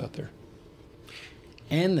shooters out there.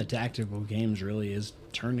 And the tactical games really is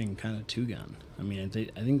turning kind of 2-gun. I mean,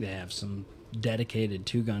 I think they have some dedicated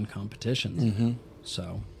 2-gun competitions. Mm-hmm.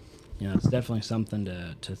 So, it's definitely something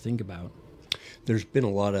to think about. There's been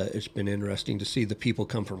it's been interesting to see the people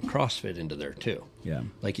come from CrossFit into there too. Yeah.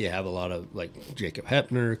 Like you have a lot of like Jacob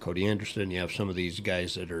Hepner, Cody Anderson, you have some of these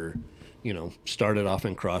guys that are, started off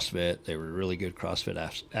in CrossFit. They were really good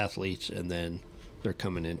CrossFit athletes, and then they're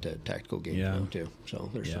coming into tactical games now too. So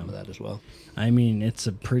there's some of that as well. I mean, it's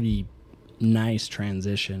a pretty nice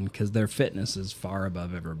transition because their fitness is far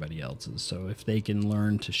above everybody else's. So if they can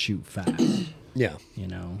learn to shoot fast,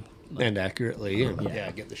 and accurately,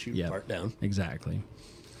 and get the shoot part down. Exactly.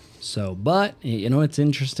 So, but it's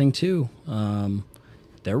interesting too.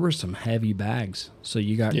 There were some heavy bags. So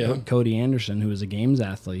you got Cody Anderson, who was a games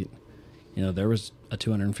athlete. There was a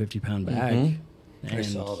 250-pound bag. Mm-hmm. And I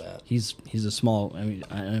saw that. He's a small,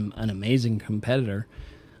 an amazing competitor,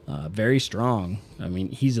 very strong. I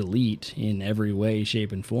mean, he's elite in every way,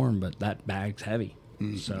 shape, and form. But that bag's heavy.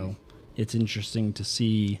 Mm-hmm. So it's interesting to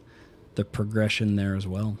see the progression there as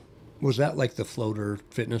well. Was that like the floater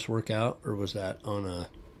fitness workout, or was that on a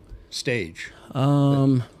stage?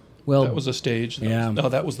 Well, that was a stage.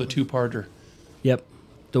 That was the 2-parter. Yep,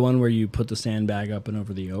 the one where you put the sandbag up and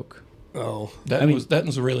over the yoke. Oh, that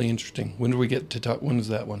was really interesting. When did we get to talk? When was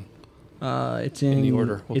that one? It's in the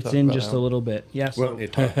order. It's in just a little bit. Yes. Well, you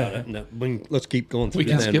talk about it. No, let's keep going through. We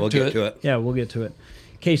can skip we'll to get it. to it. Yeah, we'll get to it.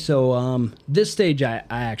 Okay, so this stage I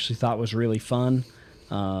actually thought was really fun.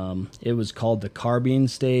 It was called the carbine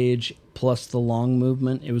stage plus the long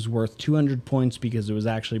movement. It was worth 200 points because it was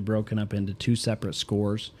actually broken up into 2 separate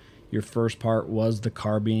scores. Your first part was the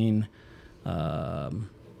carbine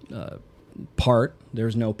part.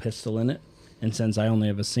 There's no pistol in it. And since I only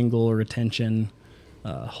have a single retention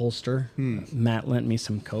holster, Matt lent me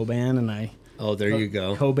some Coban, and I there you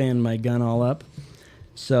go. Coban my gun all up.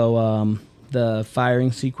 So the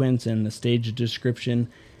firing sequence and the stage description: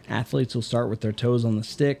 athletes will start with their toes on the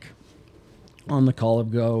stick. On the call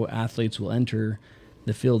of go, athletes will enter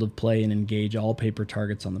the field of play and engage all paper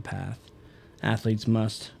targets on the path. Athletes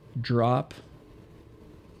must drop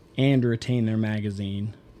and retain their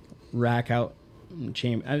magazine, rack out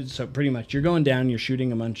chamber. So pretty much you're going down, you're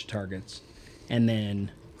shooting a bunch of targets, and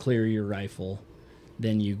then clear your rifle.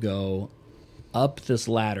 Then you go up this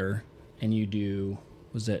ladder and you do,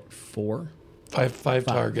 was it 4? Five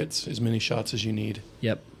targets, as many shots as you need.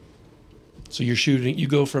 Yep. So you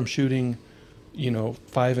go from shooting,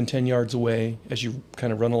 5 and 10 yards away as you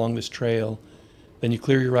kind of run along this trail. Then you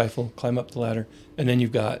clear your rifle, climb up the ladder, and then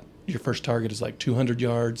you've got your first target is like 200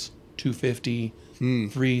 yards, 250,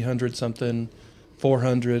 300 something,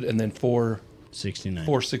 400, and then 469.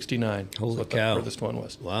 469. Holy what cow. The furthest one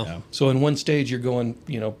was. Wow. Yeah. So in one stage you're going,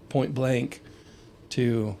 point blank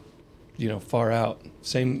to, far out.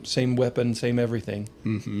 Same weapon, same everything.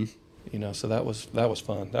 Mm-hmm. So that was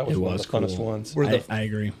fun. That was one of the funnest ones. I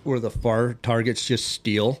agree. Were the far targets just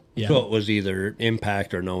steel? Yeah. So it was either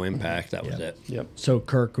impact or no impact. That was Yeah. it. Yep. So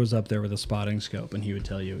Kirk was up there with a spotting scope, and he would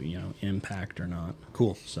tell you, impact or not.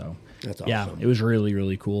 Cool. So That's awesome. yeah, it was really,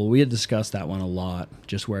 really cool. We had discussed that one a lot,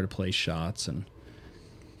 just where to place shots, and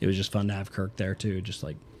it was just fun to have Kirk there too, just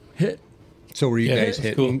like hit. So were you Yeah, guys that's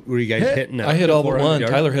hitting? cool. Were you guys hitting? I hit all but 400 one.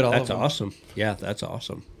 yards? Tyler hit all of That's them. awesome. Yeah, that's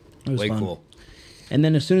awesome. It was Way fun. cool. And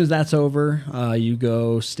then as soon as that's over, you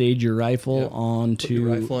go stage your rifle Yep. Put onto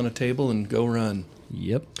your rifle on a table and go run.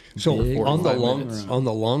 Yep. So Big on the 45 long minutes. on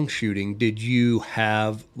the long shooting, did you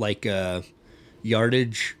have like a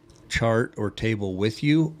yardage chart or table with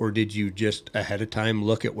you, or did you just ahead of time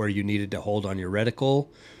look at where you needed to hold on your reticle,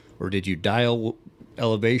 or did you dial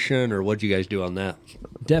elevation, or what'd you guys do on that?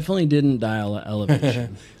 Definitely didn't dial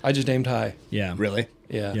elevation. I just aimed high. Yeah. Really?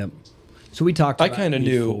 Yeah. Yep. So we talked. I about kind of it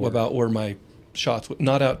knew before. about where my shots would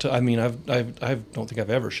not out to. I mean, I don't think I've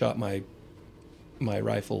ever shot my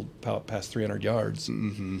rifle past 300 yards.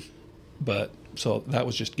 Mm-hmm. But so that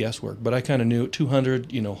was just guesswork. But I kind of knew 200,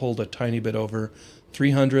 hold a tiny bit over.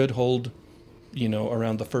 300, hold,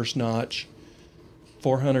 around the first notch.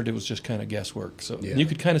 400, it was just kind of guesswork. So Yeah. you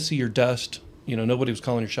could kind of see your dust. Nobody was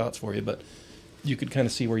calling your shots for you, but you could kind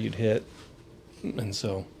of see where you'd hit. And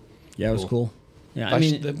so Yeah, it was cool. Yeah,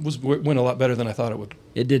 that went a lot better than I thought it would.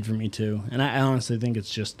 it did for me too. And I honestly think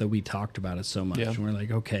it's just that we talked about it so much. Yeah. And we're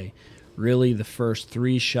like, okay, really the first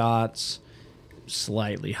 3 shots,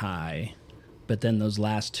 slightly high. But then those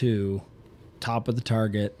last 2, top of the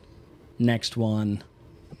target, next one,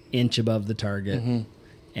 inch above the target,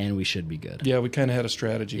 and we should be good. Yeah, we kind of had a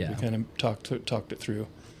strategy. Yeah. We kind of talked it through.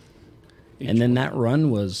 And then that run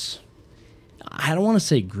was, I don't want to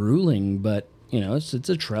say grueling, but it's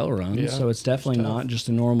a trail run, Yeah, so it's definitely it's tough. not just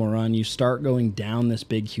a normal run. You start going down this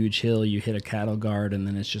big, huge hill, you hit a cattle guard, and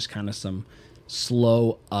then it's just kind of some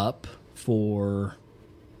slow up for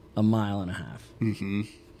a mile and a half. Mm-hmm.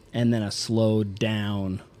 And then a slow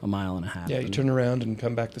down a mile and a half. Yeah, you And- turn around and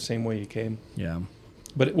come back the same way you came. Yeah.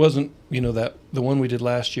 But it wasn't, that the one we did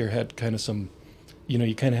last year had kind of some,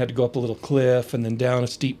 you kind of had to go up a little cliff and then down a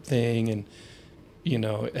steep thing, and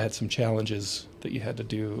it had some challenges that you had to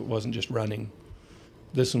do. It wasn't just running.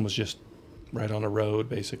 This one was just right on a road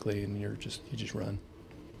basically, and you just run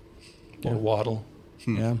or waddle.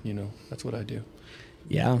 Yeah. That's what I do.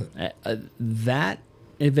 Yeah. That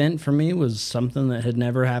event for me was something that had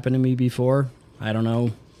never happened to me before. I don't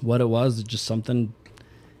know what it was. Just something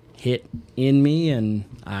hit in me, and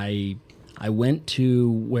I went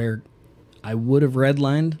to where I would have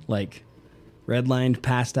redlined,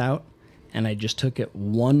 passed out, and I just took it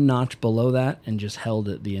 1 notch below that and just held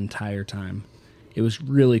it the entire time. It was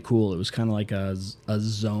really cool. It was kind of like a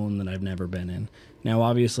zone that I've never been in. Now,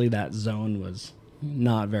 obviously, that zone was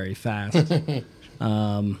not very fast,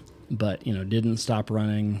 but didn't stop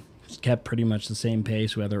running. Kept pretty much the same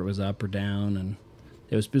pace, whether it was up or down, and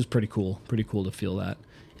it was pretty cool. Pretty cool to feel that,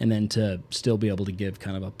 and then to still be able to give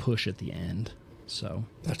kind of a push at the end. So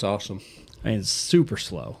That's awesome. I mean, it's super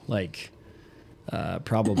slow,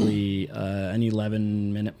 probably an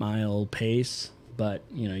 11-minute mile pace. But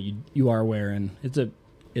you are wearing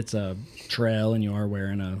it's a trail, and you are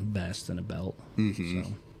wearing a vest and a belt. Mm-hmm. So,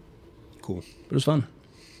 Cool. but it was fun.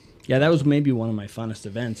 Yeah, that was maybe one of my funnest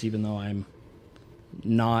events, even though I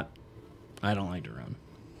don't like to run.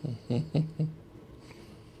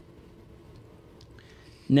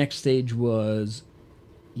 Next stage was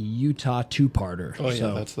Utah 2-parter. Oh yeah,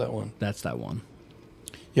 So that's that one. that's that one.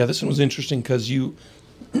 Yeah, this one was interesting because you,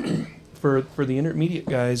 for the intermediate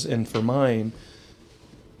guys and for mine,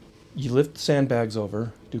 you lift sandbags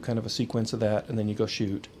over, do kind of a sequence of that, and then you go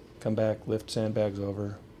shoot. Come back, lift sandbags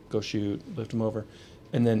over, go shoot, lift them over.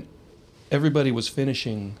 And then everybody was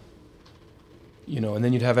finishing, and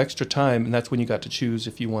then you'd have extra time, and that's when you got to choose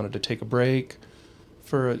if you wanted to take a break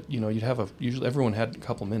for, usually everyone had a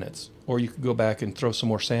couple minutes. Or you could go back and throw some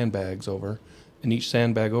more sandbags over, and each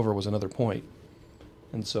sandbag over was another point.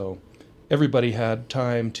 And so everybody had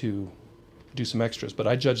time to do some extras. But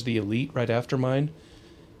I judged the elite right after mine,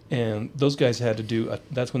 and those guys had to do,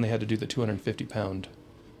 that's when they had to do the 250-pound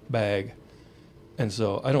bag. And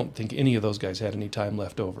so I don't think any of those guys had any time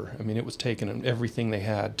left over. I mean, it was taking everything they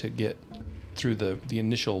had to get through the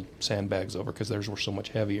initial sandbags over, because theirs were so much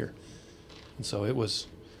heavier. And so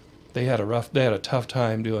they had a tough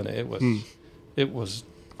time doing it. It was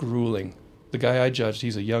grueling. The guy I judged,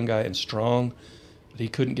 he's a young guy and strong, but he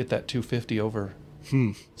couldn't get that 250 over.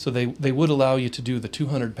 So they would allow you to do the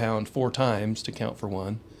 200-pound 4 times to count for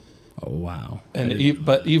one, Oh, wow. And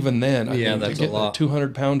but even then, I mean, that's to get a lot. a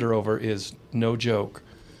 200-pounder over is no joke.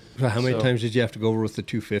 So how many So- times did you have to go over with the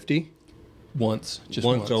 250? Once, just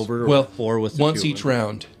Once over, or Well, 4 with the once 200? each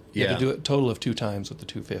round. You had Yeah. to do it a total of 2 times with the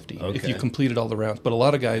 250 if you Okay. completed all the rounds. But a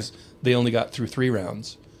lot of guys, they only got through 3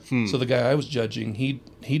 rounds. So the guy I was judging,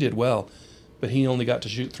 he did well, but he only got to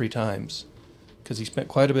shoot 3 times because he spent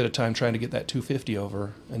quite a bit of time trying to get that 250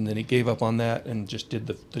 over, and then he gave up on that and just did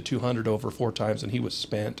the 200 over 4 times, and he was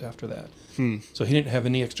spent after that. So he didn't have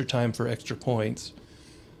any extra time for extra points.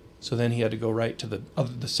 So then he had to go right to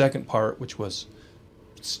the second part, which was,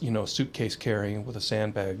 suitcase carrying with a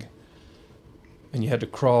sandbag. And you had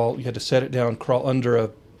to set it down, crawl under a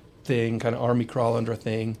thing, kind of army crawl under a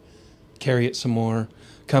thing, carry it some more,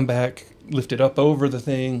 come back, lift it up over the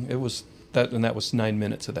thing. It was that, and that was 9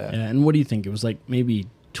 minutes of that. Yeah, and what do you think? It was like maybe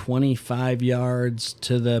 25 yards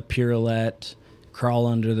to the pirouette, crawl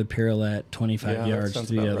under the pirouette, 25 Yeah, that yards to sounds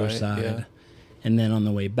the about other right, side. yeah. And then on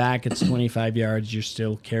the way back, it's 25 yards. You're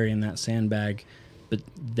still carrying that sandbag, but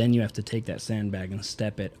then you have to take that sandbag and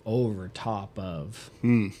step it over top of.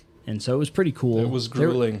 And so it was pretty cool. It was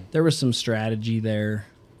grueling. There was some strategy there.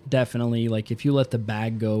 Definitely, like if you let the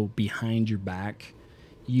bag go behind your back,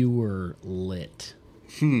 you were lit.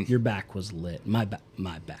 Your back was lit. My back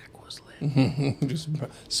was lit. Just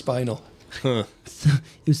spinal. It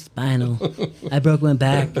was spinal. I broke my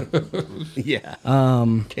back. Yeah.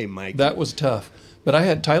 Okay, Mike. That was tough.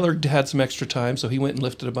 But Tyler had some extra time, so he went and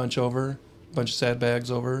lifted a bunch of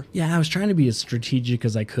sandbags over. Yeah, I was trying to be as strategic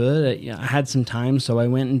as I could. I had some time, so I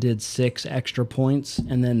went and did 6 extra points,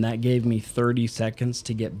 and then that gave me 30 seconds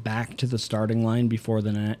to get back to the starting line before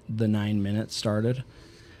the 9 minutes started.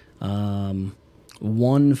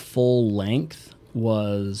 One full length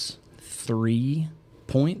was 3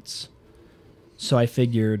 points. So I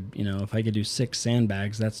figured, if I could do 6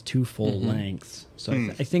 sandbags, that's 2 full lengths. So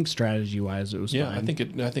I think strategy-wise, it was fine. I think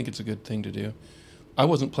it's a good thing to do. I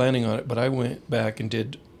wasn't planning on it, but I went back and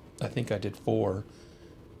did 4,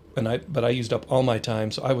 but I used up all my time,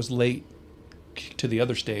 so I was late to the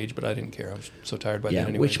other stage, but I didn't care. I was so tired by then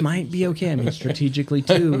anyway. Which might be okay. I mean, strategically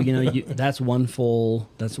too, that's one full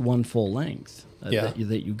length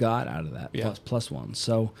that you got out of that plus one.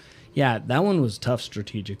 So. Yeah, that one was tough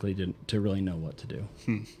strategically to really know what to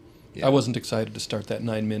do. I wasn't excited to start that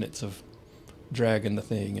 9 minutes of dragging the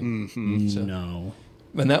thing. And No.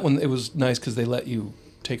 And that one, it was nice because they let you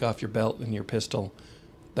take off your belt and your pistol.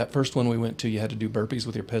 That first one we went to, you had to do burpees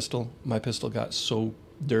with your pistol. My pistol got so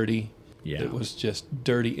dirty. Yeah. It was just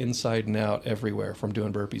dirty inside and out everywhere from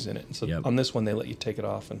doing burpees in it. And so on this one, they let you take it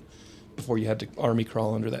off and before you had to army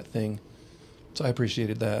crawl under that thing. So I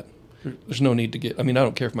appreciated that. There's no need to I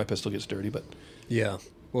don't care if my pistol gets dirty, but... Yeah.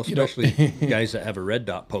 Well, especially guys that have a red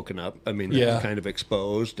dot poking up. I mean, they're kind of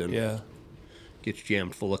exposed and gets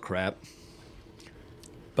jammed full of crap.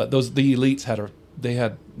 But the elites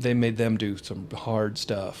they made them do some hard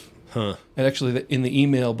stuff. Huh. And actually, in the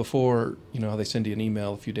email before, how they send you an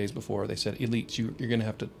email a few days before, they said, elites, you're going to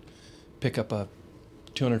have to pick up a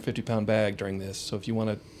 250-pound bag during this. So if you want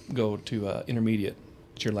to go to intermediate,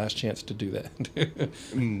 it's your last chance to do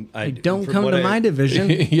that. Don't come to my division.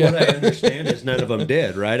 What I understand is none of them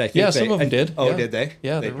did, right? I think some of them did. Oh, yeah. did they?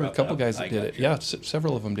 Yeah, They there were a dropped couple out. guys that did it. gotcha. Yeah,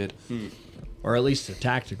 several of them did. Or at least a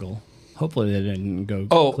tactical. Hopefully they didn't go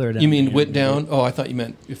clear down. You mean the went end. down? Oh, I thought you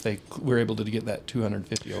meant if they were able to get that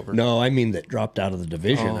 250 over. No, I mean that dropped out of the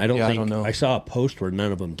division. Oh, I don't think I don't know. I saw a post where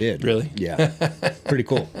none of them did. Really? Yeah. Pretty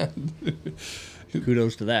cool.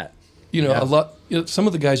 Kudos to that. A lot. Some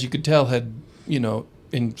of the guys you could tell had,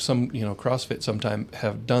 in some, CrossFit sometime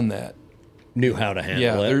have done that. Knew how to handle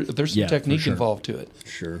Yeah, it. there's some Yeah, for technique sure. involved to it.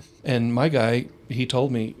 Sure. And my guy, he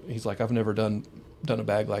told me, he's like, I've never done a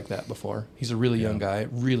bag like that before. He's a really young guy,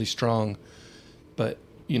 really strong, but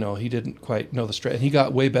he didn't quite know the strat. And he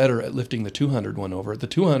got way better at lifting the 200 one over. The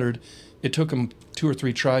 200, it took him 2 or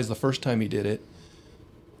 3 tries the first time he did it,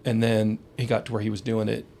 and then he got to where he was doing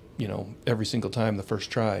it, every single time the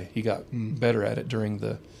first try. He got better at it during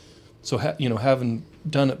the. So having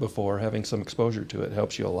done it before, having some exposure to it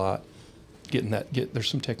helps you a lot. There's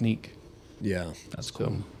some technique. Yeah. That's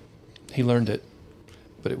cool. He learned it,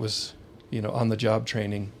 but it was, on the job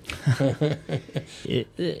training.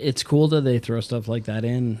 It's cool that they throw stuff like that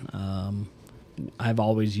in. I've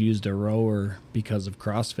always used a rower because of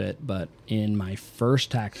CrossFit, but in my first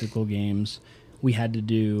tactical games, we had to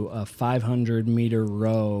do a 500-meter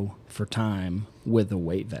row for time with a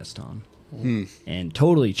weight vest on. And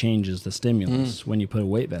totally changes the stimulus when you put a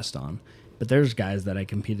weight vest on. But there's guys that I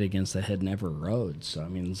competed against that had never rode. So, I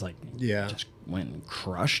mean, it's like, Yeah. just went and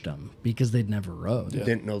crushed them because they'd never rode. They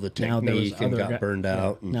didn't know the Now, there was technique and got burned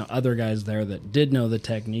out. Now, other guys there that did know the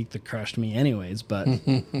technique that crushed me anyways, but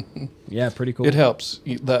yeah, pretty cool. It helps.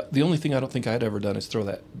 The only thing I don't think I'd ever done is throw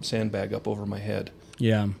that sandbag up over my head.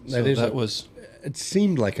 Yeah. So that was... It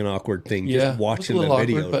seemed like an awkward thing Yeah, just watching it was the a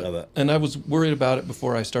little videos awkward, of it. And I was worried about it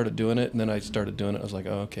before I started doing it, and then I started doing it. I was like,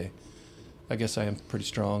 oh, okay, I guess I am pretty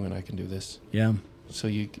strong and I can do this. Yeah. So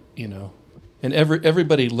you know, and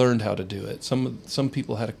everybody learned how to do it. Some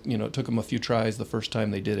people had it took them a few tries the first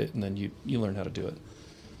time they did it, and then you learn how to do it.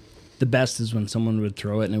 The best is when someone would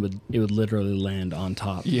throw it and it would literally land on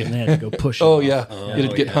top. Yeah. And they had to go push it. Oh off. yeah,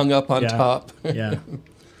 it'd get hung up on Yeah. top. Yeah.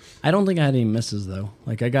 I don't think I had any misses though.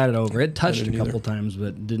 Like I got it over. It touched a didn't couple either. times,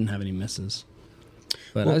 but didn't have any misses.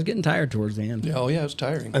 But I was getting tired towards the end. Yeah, oh yeah, it was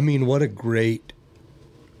tiring. I mean, what a great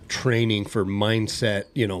training for mindset,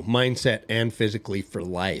 mindset and physically for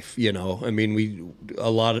life, I mean, we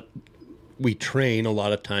train a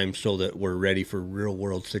lot of times so that we're ready for real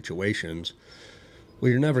world situations.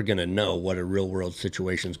 Well, you're never going to know what a real world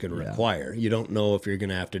situation is going to require. You don't know if you're going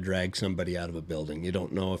to have to drag somebody out of a building. You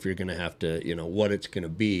don't know if you're going to have to, what it's going to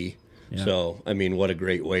be. Yeah. So, I mean, what a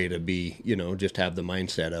great way to be, just have the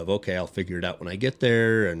mindset of, okay, I'll figure it out when I get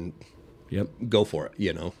there and go for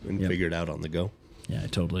it, and figure it out on the go. Yeah, I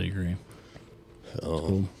totally agree.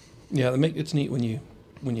 Cool. Yeah, it's neat when you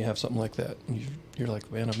have something like that. And you're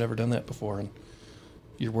like, man, I've never done that before, and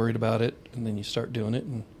you're worried about it, and then you start doing it,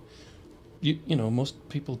 and most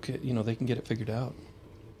people they can get it figured out.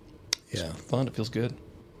 Yeah, it's fun. It feels good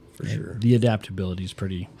for sure. The adaptability is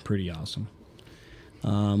pretty awesome.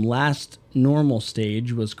 Last normal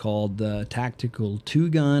stage was called the Tactical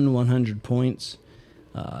 2-Gun 100 points.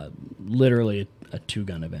 Literally a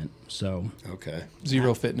 2-gun event. So okay,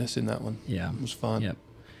 zero fitness in that one. Yeah, it was fun. Yep.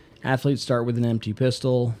 Athletes start with an empty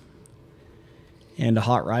pistol and a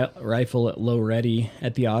hot rifle at low ready.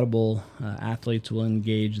 At the audible, athletes will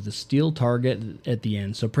engage the steel target at the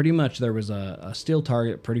end. So pretty much there was a steel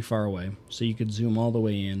target pretty far away, so you could zoom all the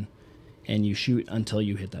way in, and you shoot until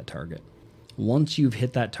you hit that target. Once you've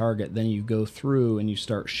hit that target, then you go through and you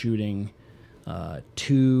start shooting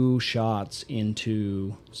 2 shots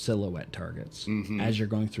into silhouette targets as you're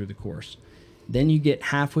going through the course. Then you get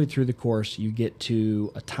halfway through the course, you get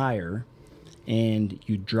to a tire, and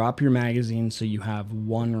you drop your magazine so you have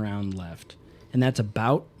 1 round left. And that's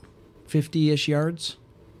about 50-ish yards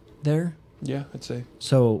there. Yeah, I'd say.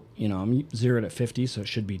 So, I'm zeroed at 50, so it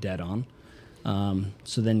should be dead on.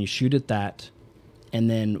 So then you shoot at that, and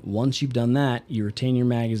then once you've done that, you retain your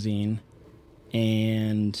magazine,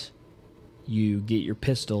 and you get your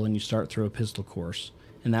pistol, and you start through a pistol course.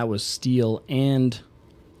 And that was steel and...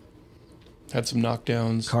 Had some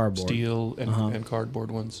knockdowns, cardboard. Steel and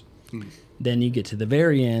cardboard ones. Then you get to the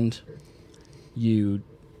very end, you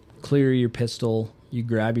clear your pistol, you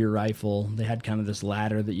grab your rifle. They had kind of this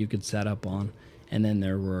ladder that you could set up on, and then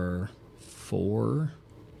there were 4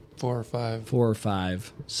 or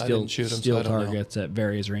 5 steel so targets at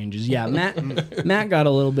various ranges. Yeah, Matt got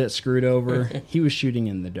a little bit screwed over. He was shooting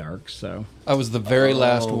in the dark, so I was the very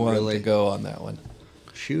last one to go on that one.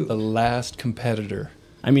 Shoot, the last competitor.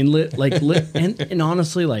 I mean, and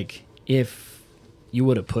honestly, like if you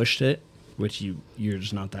would have pushed it, which you're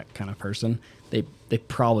just not that kind of person, they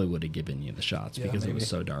probably would have given you the shots because it was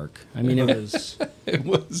so dark. I mean, it was it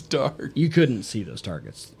was dark. You couldn't see those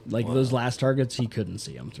targets. Those last targets, he couldn't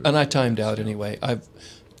see them through. And I timed out anyway.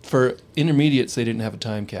 For intermediates, they didn't have a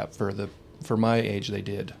time cap. For my age, they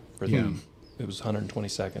did. It was 120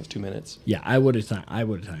 seconds, 2 minutes. Yeah, I would have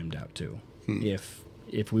timed out too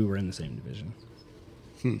if we were in the same division.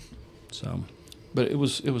 So, but it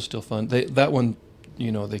was still fun. That one,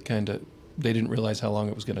 they didn't realize how long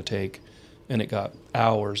it was going to take, and it got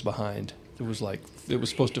hours behind. It was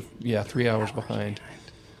supposed to 3 hours behind.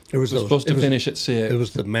 It was supposed to finish at 6. It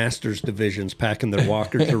was the Masters divisions packing their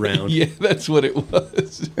walkers around. Yeah, that's what it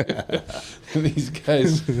was. These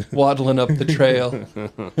guys waddling up the trail.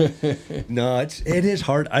 No, it is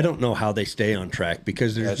hard. I don't know how they stay on track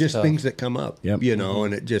because there's just tough things that come up,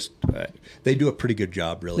 and it just they do a pretty good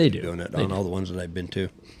job really doing it on all the ones that I've been to.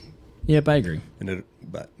 Yep, I agree.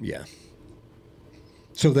 But yeah.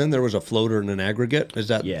 So then there was a floater and an aggregate. Was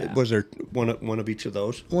there one of each of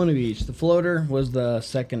those? One of each. The floater was the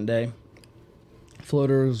second day.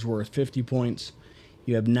 Floater was worth 50 points.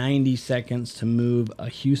 You have 90 seconds to move a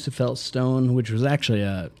Husafelt stone, which was actually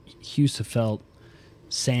a Husafelt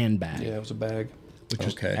sandbag. Yeah, it was a bag. Which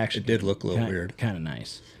was actually, it did look a little weird. Kind of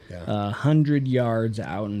nice. Yeah. 100 yards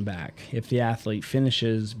out and back. If the athlete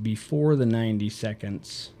finishes before the 90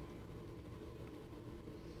 seconds...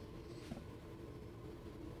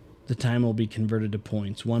 the time will be converted to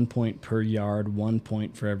points. 1 point per yard, 1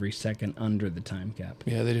 point for every second under the time cap.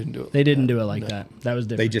 Yeah, they didn't do it. They didn't do it like that. That was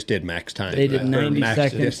different. They just did max time. They did 90 max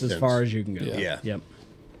seconds distance. as far as you can go. Yeah.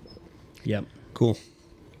 Yep. Cool.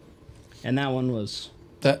 And that one was...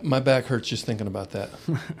 That my back hurts just thinking about that.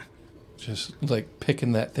 Just like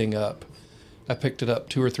picking that thing up. I picked it up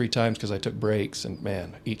 2 or 3 times because I took breaks, and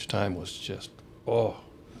man, each time was just, I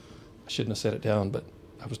shouldn't have set it down, but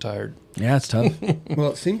I was tired. Yeah, it's tough.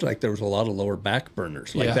 Well, it seems like there was a lot of lower back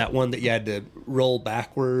burners, like that one that you had to roll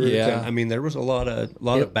backwards. Yeah. And, I mean, there was a lot of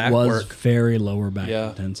back It was work. very lower back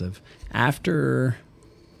intensive. After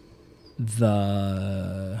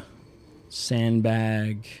the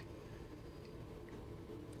sandbag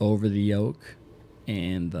over the yoke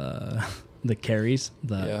and the carries,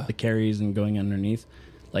 the carries and going underneath,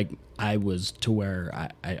 like I was to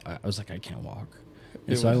where I was like, I can't walk.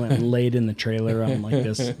 And so I went and laid in the trailer on like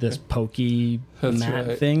this pokey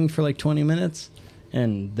mat thing for like 20 minutes,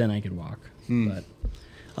 and then I could walk. But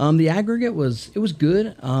the aggregate was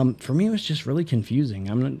good. For me, it was just really confusing.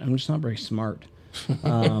 I'm just not very smart.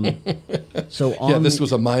 So on this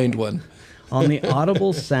was a mind one. On the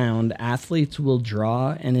audible sound, athletes will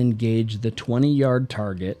draw and engage the 20-yard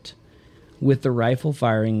target with the rifle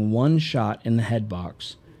firing 1 shot in the head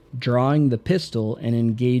box, drawing the pistol and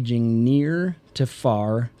engaging near to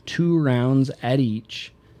far 2 rounds at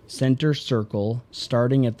each center circle,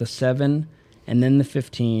 starting at the 7 and then the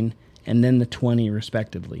 15 and then the 20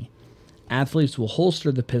 respectively. Athletes will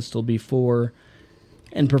holster the pistol before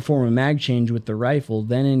and perform a mag change with the rifle,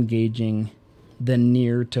 then engaging the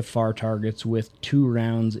near to far targets with 2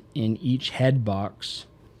 rounds in each head box,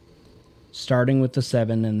 starting with the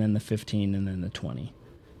 7 and then the 15 and then the 20.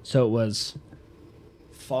 So it was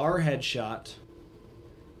far headshot,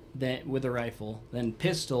 then with a rifle, then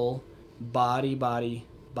pistol, body,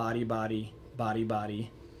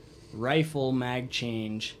 rifle, mag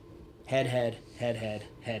change, head.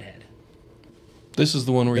 This is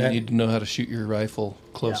the one where you need to know how to shoot your rifle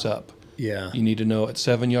close up. Yeah. You need to know at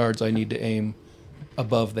 7 yards I need to aim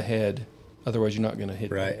above the head, otherwise you're not going to hit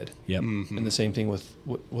the head. Yep. Mm-hmm. And the same thing with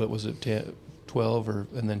what was it, 12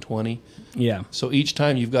 and then 20. Yeah. So each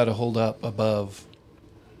time you've got to hold up above,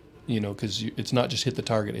 because it's not just hit the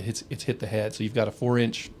target; it's hit the head. So you've got a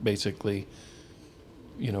 4-inch basically,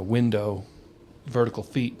 window, vertical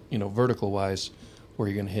feet, vertical wise, where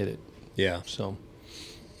you're going to hit it. Yeah. So.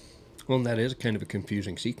 Well, and that is kind of a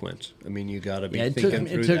confusing sequence. I mean, you got to be thinking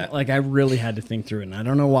through it took, that. like, I really had to think through it, and I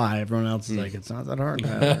don't know why. Everyone else is like, it's not that hard.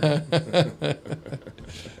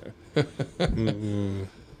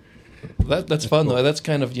 That's fun, though. That's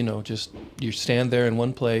kind of, just you stand there in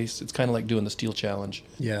one place. It's kind of like doing the steel challenge.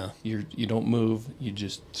 Yeah. You don't move. You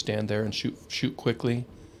just stand there and shoot quickly.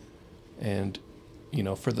 And,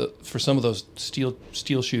 for some of those steel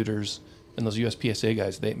shooters and those USPSA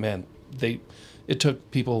guys, it took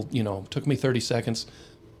people, took me 30 seconds.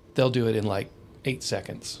 They'll do it in like 8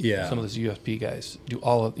 seconds. Yeah. Some of those USP guys do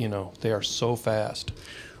all of, they are so fast.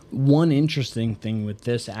 One interesting thing with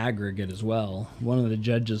this aggregate as well, one of the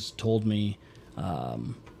judges told me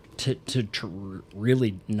to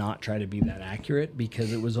really not try to be that accurate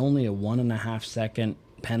because it was only a 1.5 second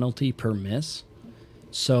penalty per miss.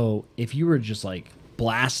 So if you were just like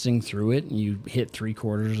blasting through it and you hit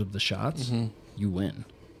 3/4 of the shots, you win.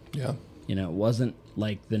 Yeah. It wasn't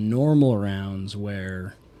like the normal rounds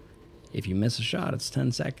where if you miss a shot, it's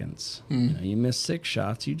 10 seconds. You miss 6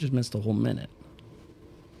 shots, you just missed a whole minute.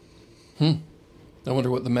 I wonder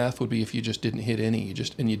what the math would be if you just didn't hit any.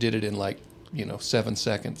 You did it in 7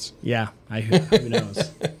 seconds. Yeah, who knows?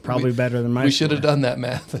 Probably better than my. We should have done that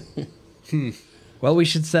math. Well, we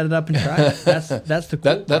should set it up and try it. That's the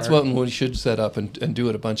cool That's part. what we should set up and do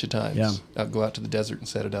it a bunch of times. Yeah. I'll go out to the desert and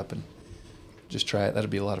set it up and just try it. That'd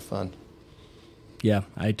be a lot of fun. Yeah,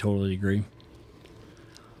 I totally agree.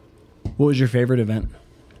 What was your favorite event?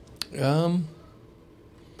 I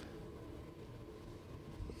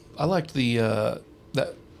liked the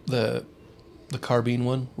carbine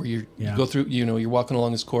one where you go through. You're walking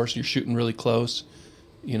along this course. You're shooting really close,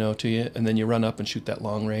 to you, and then you run up and shoot that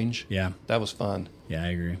long range. Yeah, that was fun. Yeah, I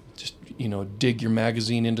agree. Just dig your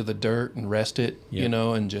magazine into the dirt and rest it.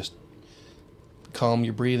 And just calm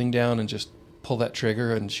your breathing down and just pull that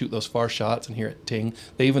trigger and shoot those far shots and hear it ting.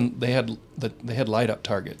 They had light up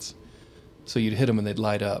targets, so you'd hit them and they'd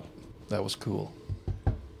light up. That was cool.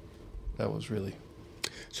 That was really.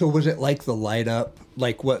 So was it like the light up,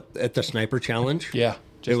 like what at the sniper challenge? Yeah,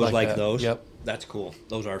 it was like that. those. Yep, that's cool.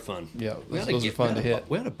 Those are fun. Yeah, those are fun to hit.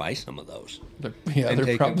 We ought to buy some of those. They're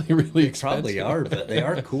probably really expensive. Probably are, but they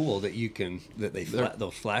are cool that you can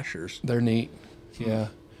those flashers. They're neat. Yeah,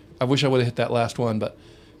 I wish I would have hit that last one, but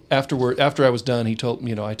after I was done, he told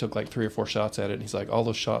me, I took like 3 or 4 shots at it, and he's like, all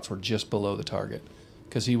those shots were just below the target,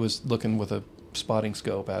 because he was looking with a spotting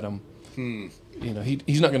scope at them.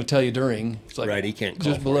 He's not going to tell you during. He's like, right, he can't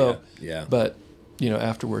call just below. You. Yeah. But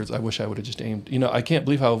afterwards, I wish I would have just aimed. I can't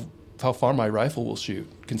believe how far my rifle will shoot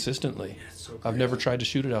consistently. So I've never tried to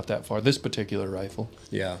shoot it out that far. This particular rifle.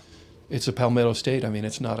 Yeah. It's a Palmetto State. I mean,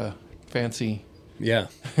 it's not a fancy. Yeah.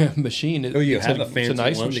 machine. You have a fancy it's a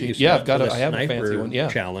nice one machine. that you Yeah, I have a fancy one. Yeah.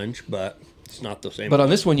 Challenge, but it's not the same. But on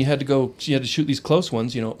this one, you had to shoot these close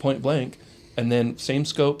ones, point blank, and then same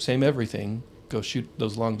scope, same everything. Go shoot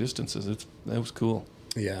those long distances. That was cool.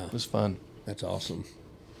 Yeah, it was fun. That's awesome.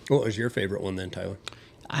 What was your favorite one then, Tyler?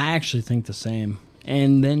 I actually think the same.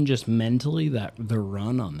 And then just mentally, the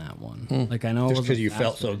run on that one. Like, I know just because you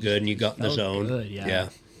felt so good and you got in the zone. Good, yeah,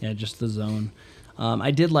 just the zone.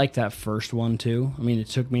 I did like that first one too. I mean, it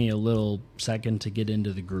took me a little second to get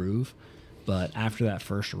into the groove, but after that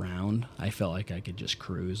first round, I felt like I could just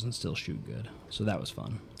cruise and still shoot good. So that was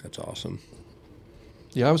fun. That's awesome.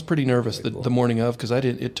 Yeah, I was pretty nervous the morning of, because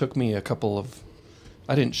it took me a couple of.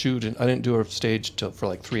 I didn't shoot and I didn't do a stage for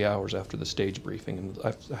like 3 hours after the stage briefing, and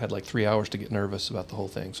I had like 3 hours to get nervous about the whole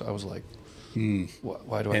thing. So I was like,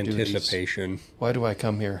 why do I do this? Anticipation. Why do I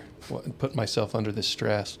come here and put myself under this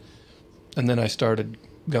stress? And then I started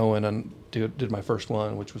going and did my first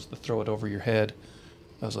one, which was the throw it over your head.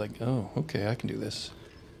 I was like, oh, okay, I can do this.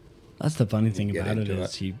 That's the funny thing about it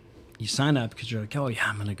is you sign up because you're like, oh yeah,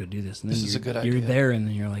 I'm gonna go do this, and then this is a good idea. You're there, and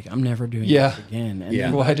then you're like, I'm never doing this again. And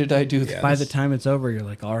then why did I do that? By the time it's over, you're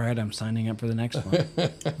like, all right, I'm signing up for the next one.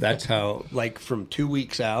 That's how, like, from 2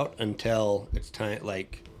 weeks out until it's time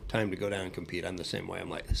to go down and compete. I'm the same way. I'm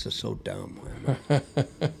like, this is so dumb.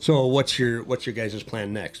 So what's your guys'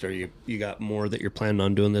 plan next? Are you got more that you're planning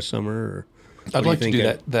on doing this summer? Or I'd like to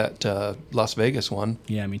do that Las Vegas one.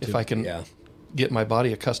 Yeah, me too. If I can get my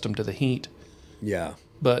body accustomed to the heat. Yeah.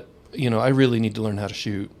 But, I really need to learn how to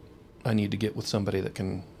shoot. I need to get with somebody that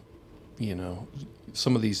can,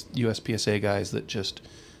 some of these USPSA guys that just,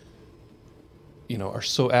 are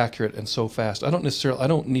so accurate and so fast. I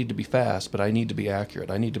don't need to be fast, but I need to be accurate.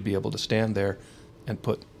 I need to be able to stand there and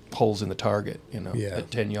put holes in the target, at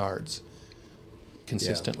 10 yards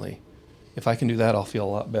consistently. Yeah. If I can do that, I'll feel a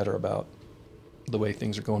lot better about the way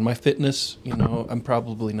things are going. My fitness, I'm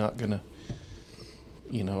probably not going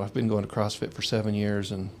to, I've been going to CrossFit for 7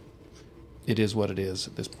 years, and it is what it is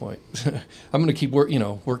at this point. I'm going to keep working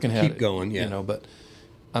at it. Keep going, yeah. But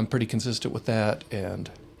I'm pretty consistent with that, and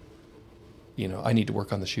I need to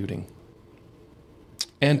work on the shooting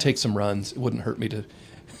and take some runs. It wouldn't hurt me to.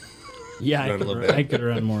 Yeah, I could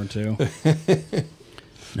run more too.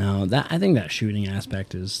 No, I think that shooting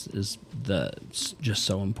aspect is just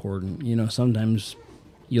so important. Sometimes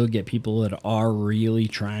you'll get people that are really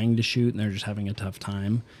trying to shoot and they're just having a tough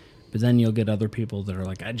time. But then you'll get other people that are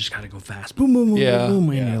like, I just got to go fast. Boom, boom, boom, boom.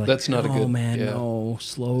 And you're like, that's not a good. No,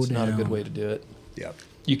 slow down. It's not a good way to do it. Yeah.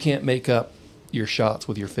 You can't make up your shots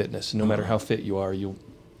with your fitness. No matter how fit you are, you've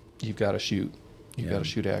got to shoot. You've got to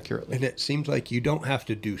shoot accurately. And it seems like you don't have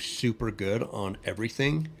to do super good on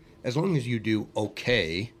everything. As long as you do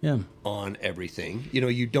okay on everything.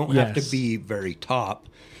 You don't have to be very top,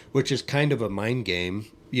 which is kind of a mind game,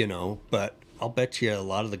 but I'll bet you a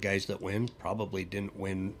lot of the guys that win probably didn't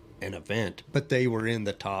win an event, but they were in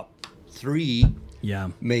the top 3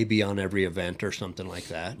 maybe on every event or something like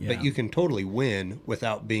that. But you can totally win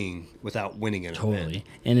without winning an event.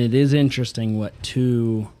 And it is interesting what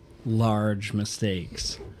 2 large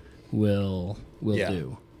mistakes will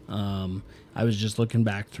do. I was just looking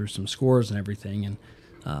back through some scores and everything, and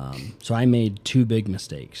so I made 2 big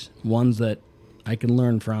mistakes. Ones that I can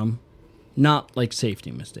learn from, not like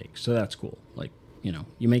safety mistakes, so that's cool. Like,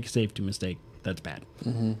 you make a safety mistake, that's bad.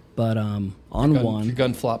 Mm-hmm. But on one... If your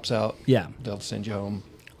gun flops out, yeah, they'll send you home.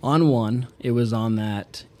 On one, it was on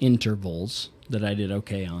that intervals that I did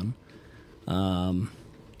okay on.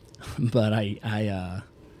 But I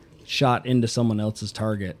shot into someone else's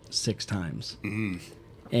target 6 times. Mm-hmm.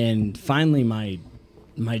 And finally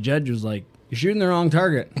my judge was like, you're shooting the wrong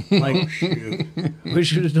target. Like, we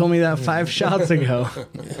should have told me that 5 shots ago.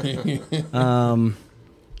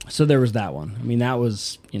 So there was that one. I mean, that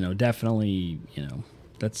was, definitely,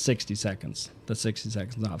 that's 60 seconds. That's 60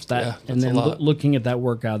 seconds off. And then looking at that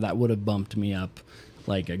workout, that would have bumped me up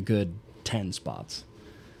like a good 10 spots.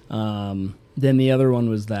 Then the other one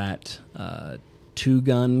was that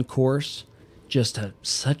 2-gun course. Just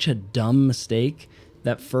such a dumb mistake.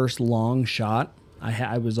 That first long shot,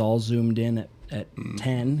 I was all zoomed in at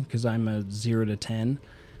 10 because I'm a 0 to 10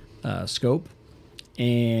 scope.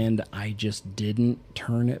 And I just didn't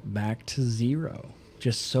turn it back to 0.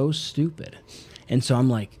 Just so stupid. And so I'm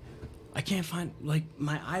like, I can't find, like,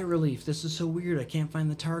 my eye relief. This is so weird. I can't find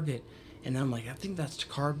the target. And then I'm like, I think that's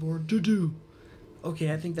cardboard. Do-do.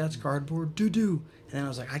 Okay, I think that's cardboard. Do-do. And then I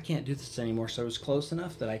was like, I can't do this anymore. So it was close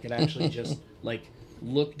enough that I could actually just, like,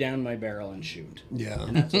 look down my barrel and shoot. Yeah.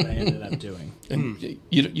 And that's what I ended up doing. And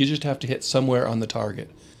you just have to hit somewhere on the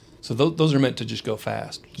target. So those are meant to just go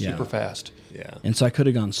fast, super fast. Yeah. And so I could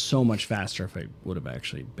have gone so much faster if I would have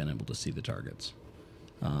actually been able to see the targets.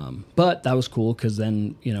 But that was cool because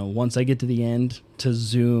then, you know, once I get to the end to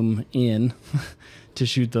zoom in to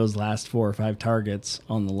shoot those last 4 or 5 targets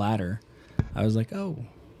on the ladder, I was like, oh,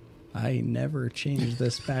 I never changed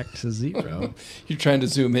this back to 0. You're trying to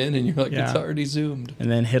zoom in and you're like, Yeah. it's already zoomed. And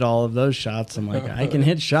then hit all of those shots. I'm like, I can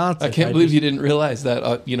hit shots. I if can't believe just- you didn't realize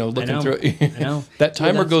that, you know, looking know. through it. I know. That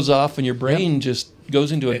timer that's- goes off and your brain just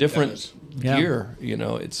goes into a It different does. Yeah. gear. You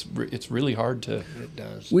know, it's really hard to. It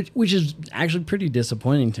does. Which is actually pretty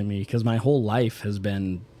disappointing to me because my whole life has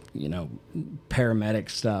been, you know, paramedic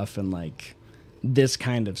stuff and like this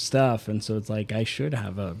kind of stuff. And so it's like I should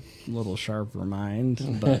have a little sharper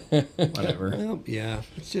mind, but whatever. Well, yeah,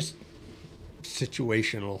 it's just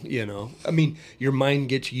situational, you know. I mean, your mind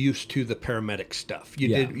gets used to the paramedic stuff.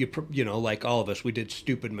 You know, like all of us, we did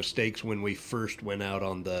stupid mistakes when we first went out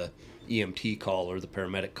on the EMT call or the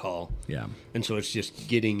paramedic call. Yeah. And so it's just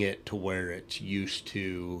getting it to where it's used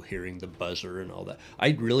to hearing the buzzer and all that. I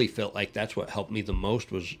really felt like that's what helped me the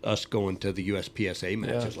most was us going to the USPSA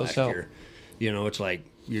matches those last help. year. You know, it's like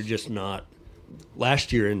you're just not.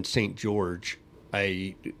 Last year in St. George,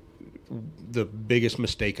 the biggest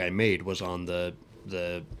mistake I made was on the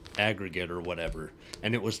aggregate or whatever,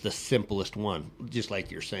 and it was the simplest one, just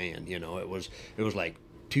like you're saying. You know, it was like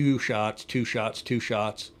 2 shots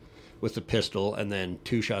with the pistol, and then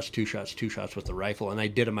 2 shots with the rifle, and I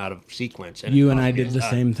did them out of sequence. And You and I did the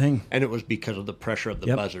same thing. and it was because of the pressure of the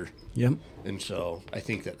Yep. buzzer. Yep. And so I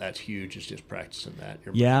think that's huge, is just practicing that.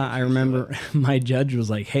 Your Yeah, mind I gets used to remember my judge was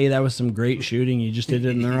like, "Hey, that was some great shooting. You just did it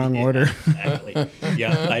in the wrong order." Exactly.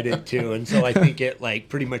 Yeah, I did too. And so I think it like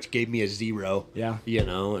pretty much gave me a 0. Yeah. You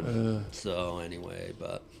know, and so anyway,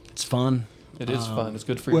 but It's fun. It is fun. It's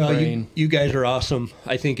good for your well, brain. you guys are awesome.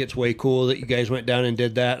 I think it's way cool that you guys went down and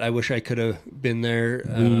did that. I wish I could have been there.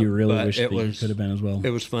 We really but wish that you could have been as well. It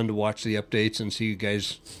was fun to watch the updates and see you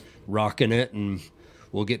guys rocking it, and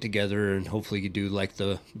we'll get together and hopefully you do like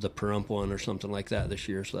the Pahrump one or something like that this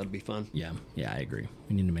year. So that'd be fun. Yeah, I agree.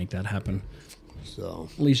 We need to make that happen. So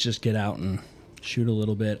At least just get out and shoot a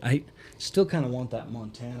little bit. I still kind of want that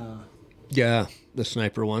Montana. yeah, the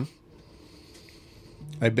sniper one.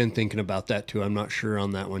 I've been thinking about that too. I'm not sure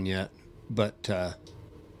on that one yet, but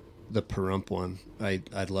the Pahrump one,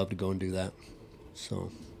 I'd love to go and do that.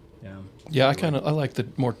 So Yeah. Yeah, I like the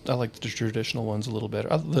traditional ones a little better.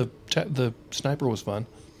 The sniper was fun.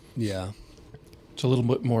 yeah, It's a little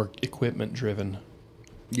bit more equipment driven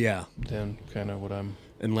yeah, than kind of what I'm.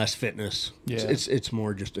 and less fitness. Yeah. It's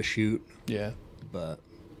more just a shoot. Yeah. But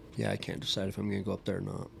yeah, I can't decide if I'm going to go up there or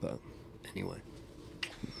not. But anyway,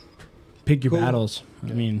 Pick your Cool. battles.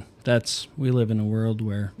 I mean, we live in a world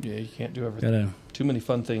where Yeah, you can't do everything. gotta. Too many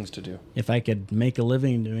fun things to do. If I could make a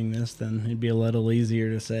living doing this, then it'd be a little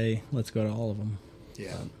easier to say, let's go to all of them.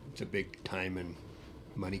 yeah, it's a big time and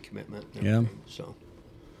money commitment. And Yeah. everything, so,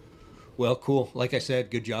 well, cool. Like I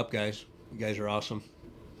said, good job, guys. You guys are awesome.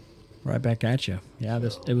 Right back at you. Yeah,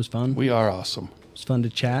 it was fun. We are awesome. It was fun to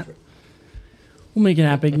chat. We'll make it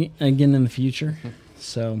happen again in the future.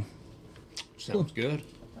 So, Sounds good.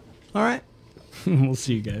 all right. We'll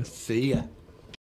see you guys. See ya.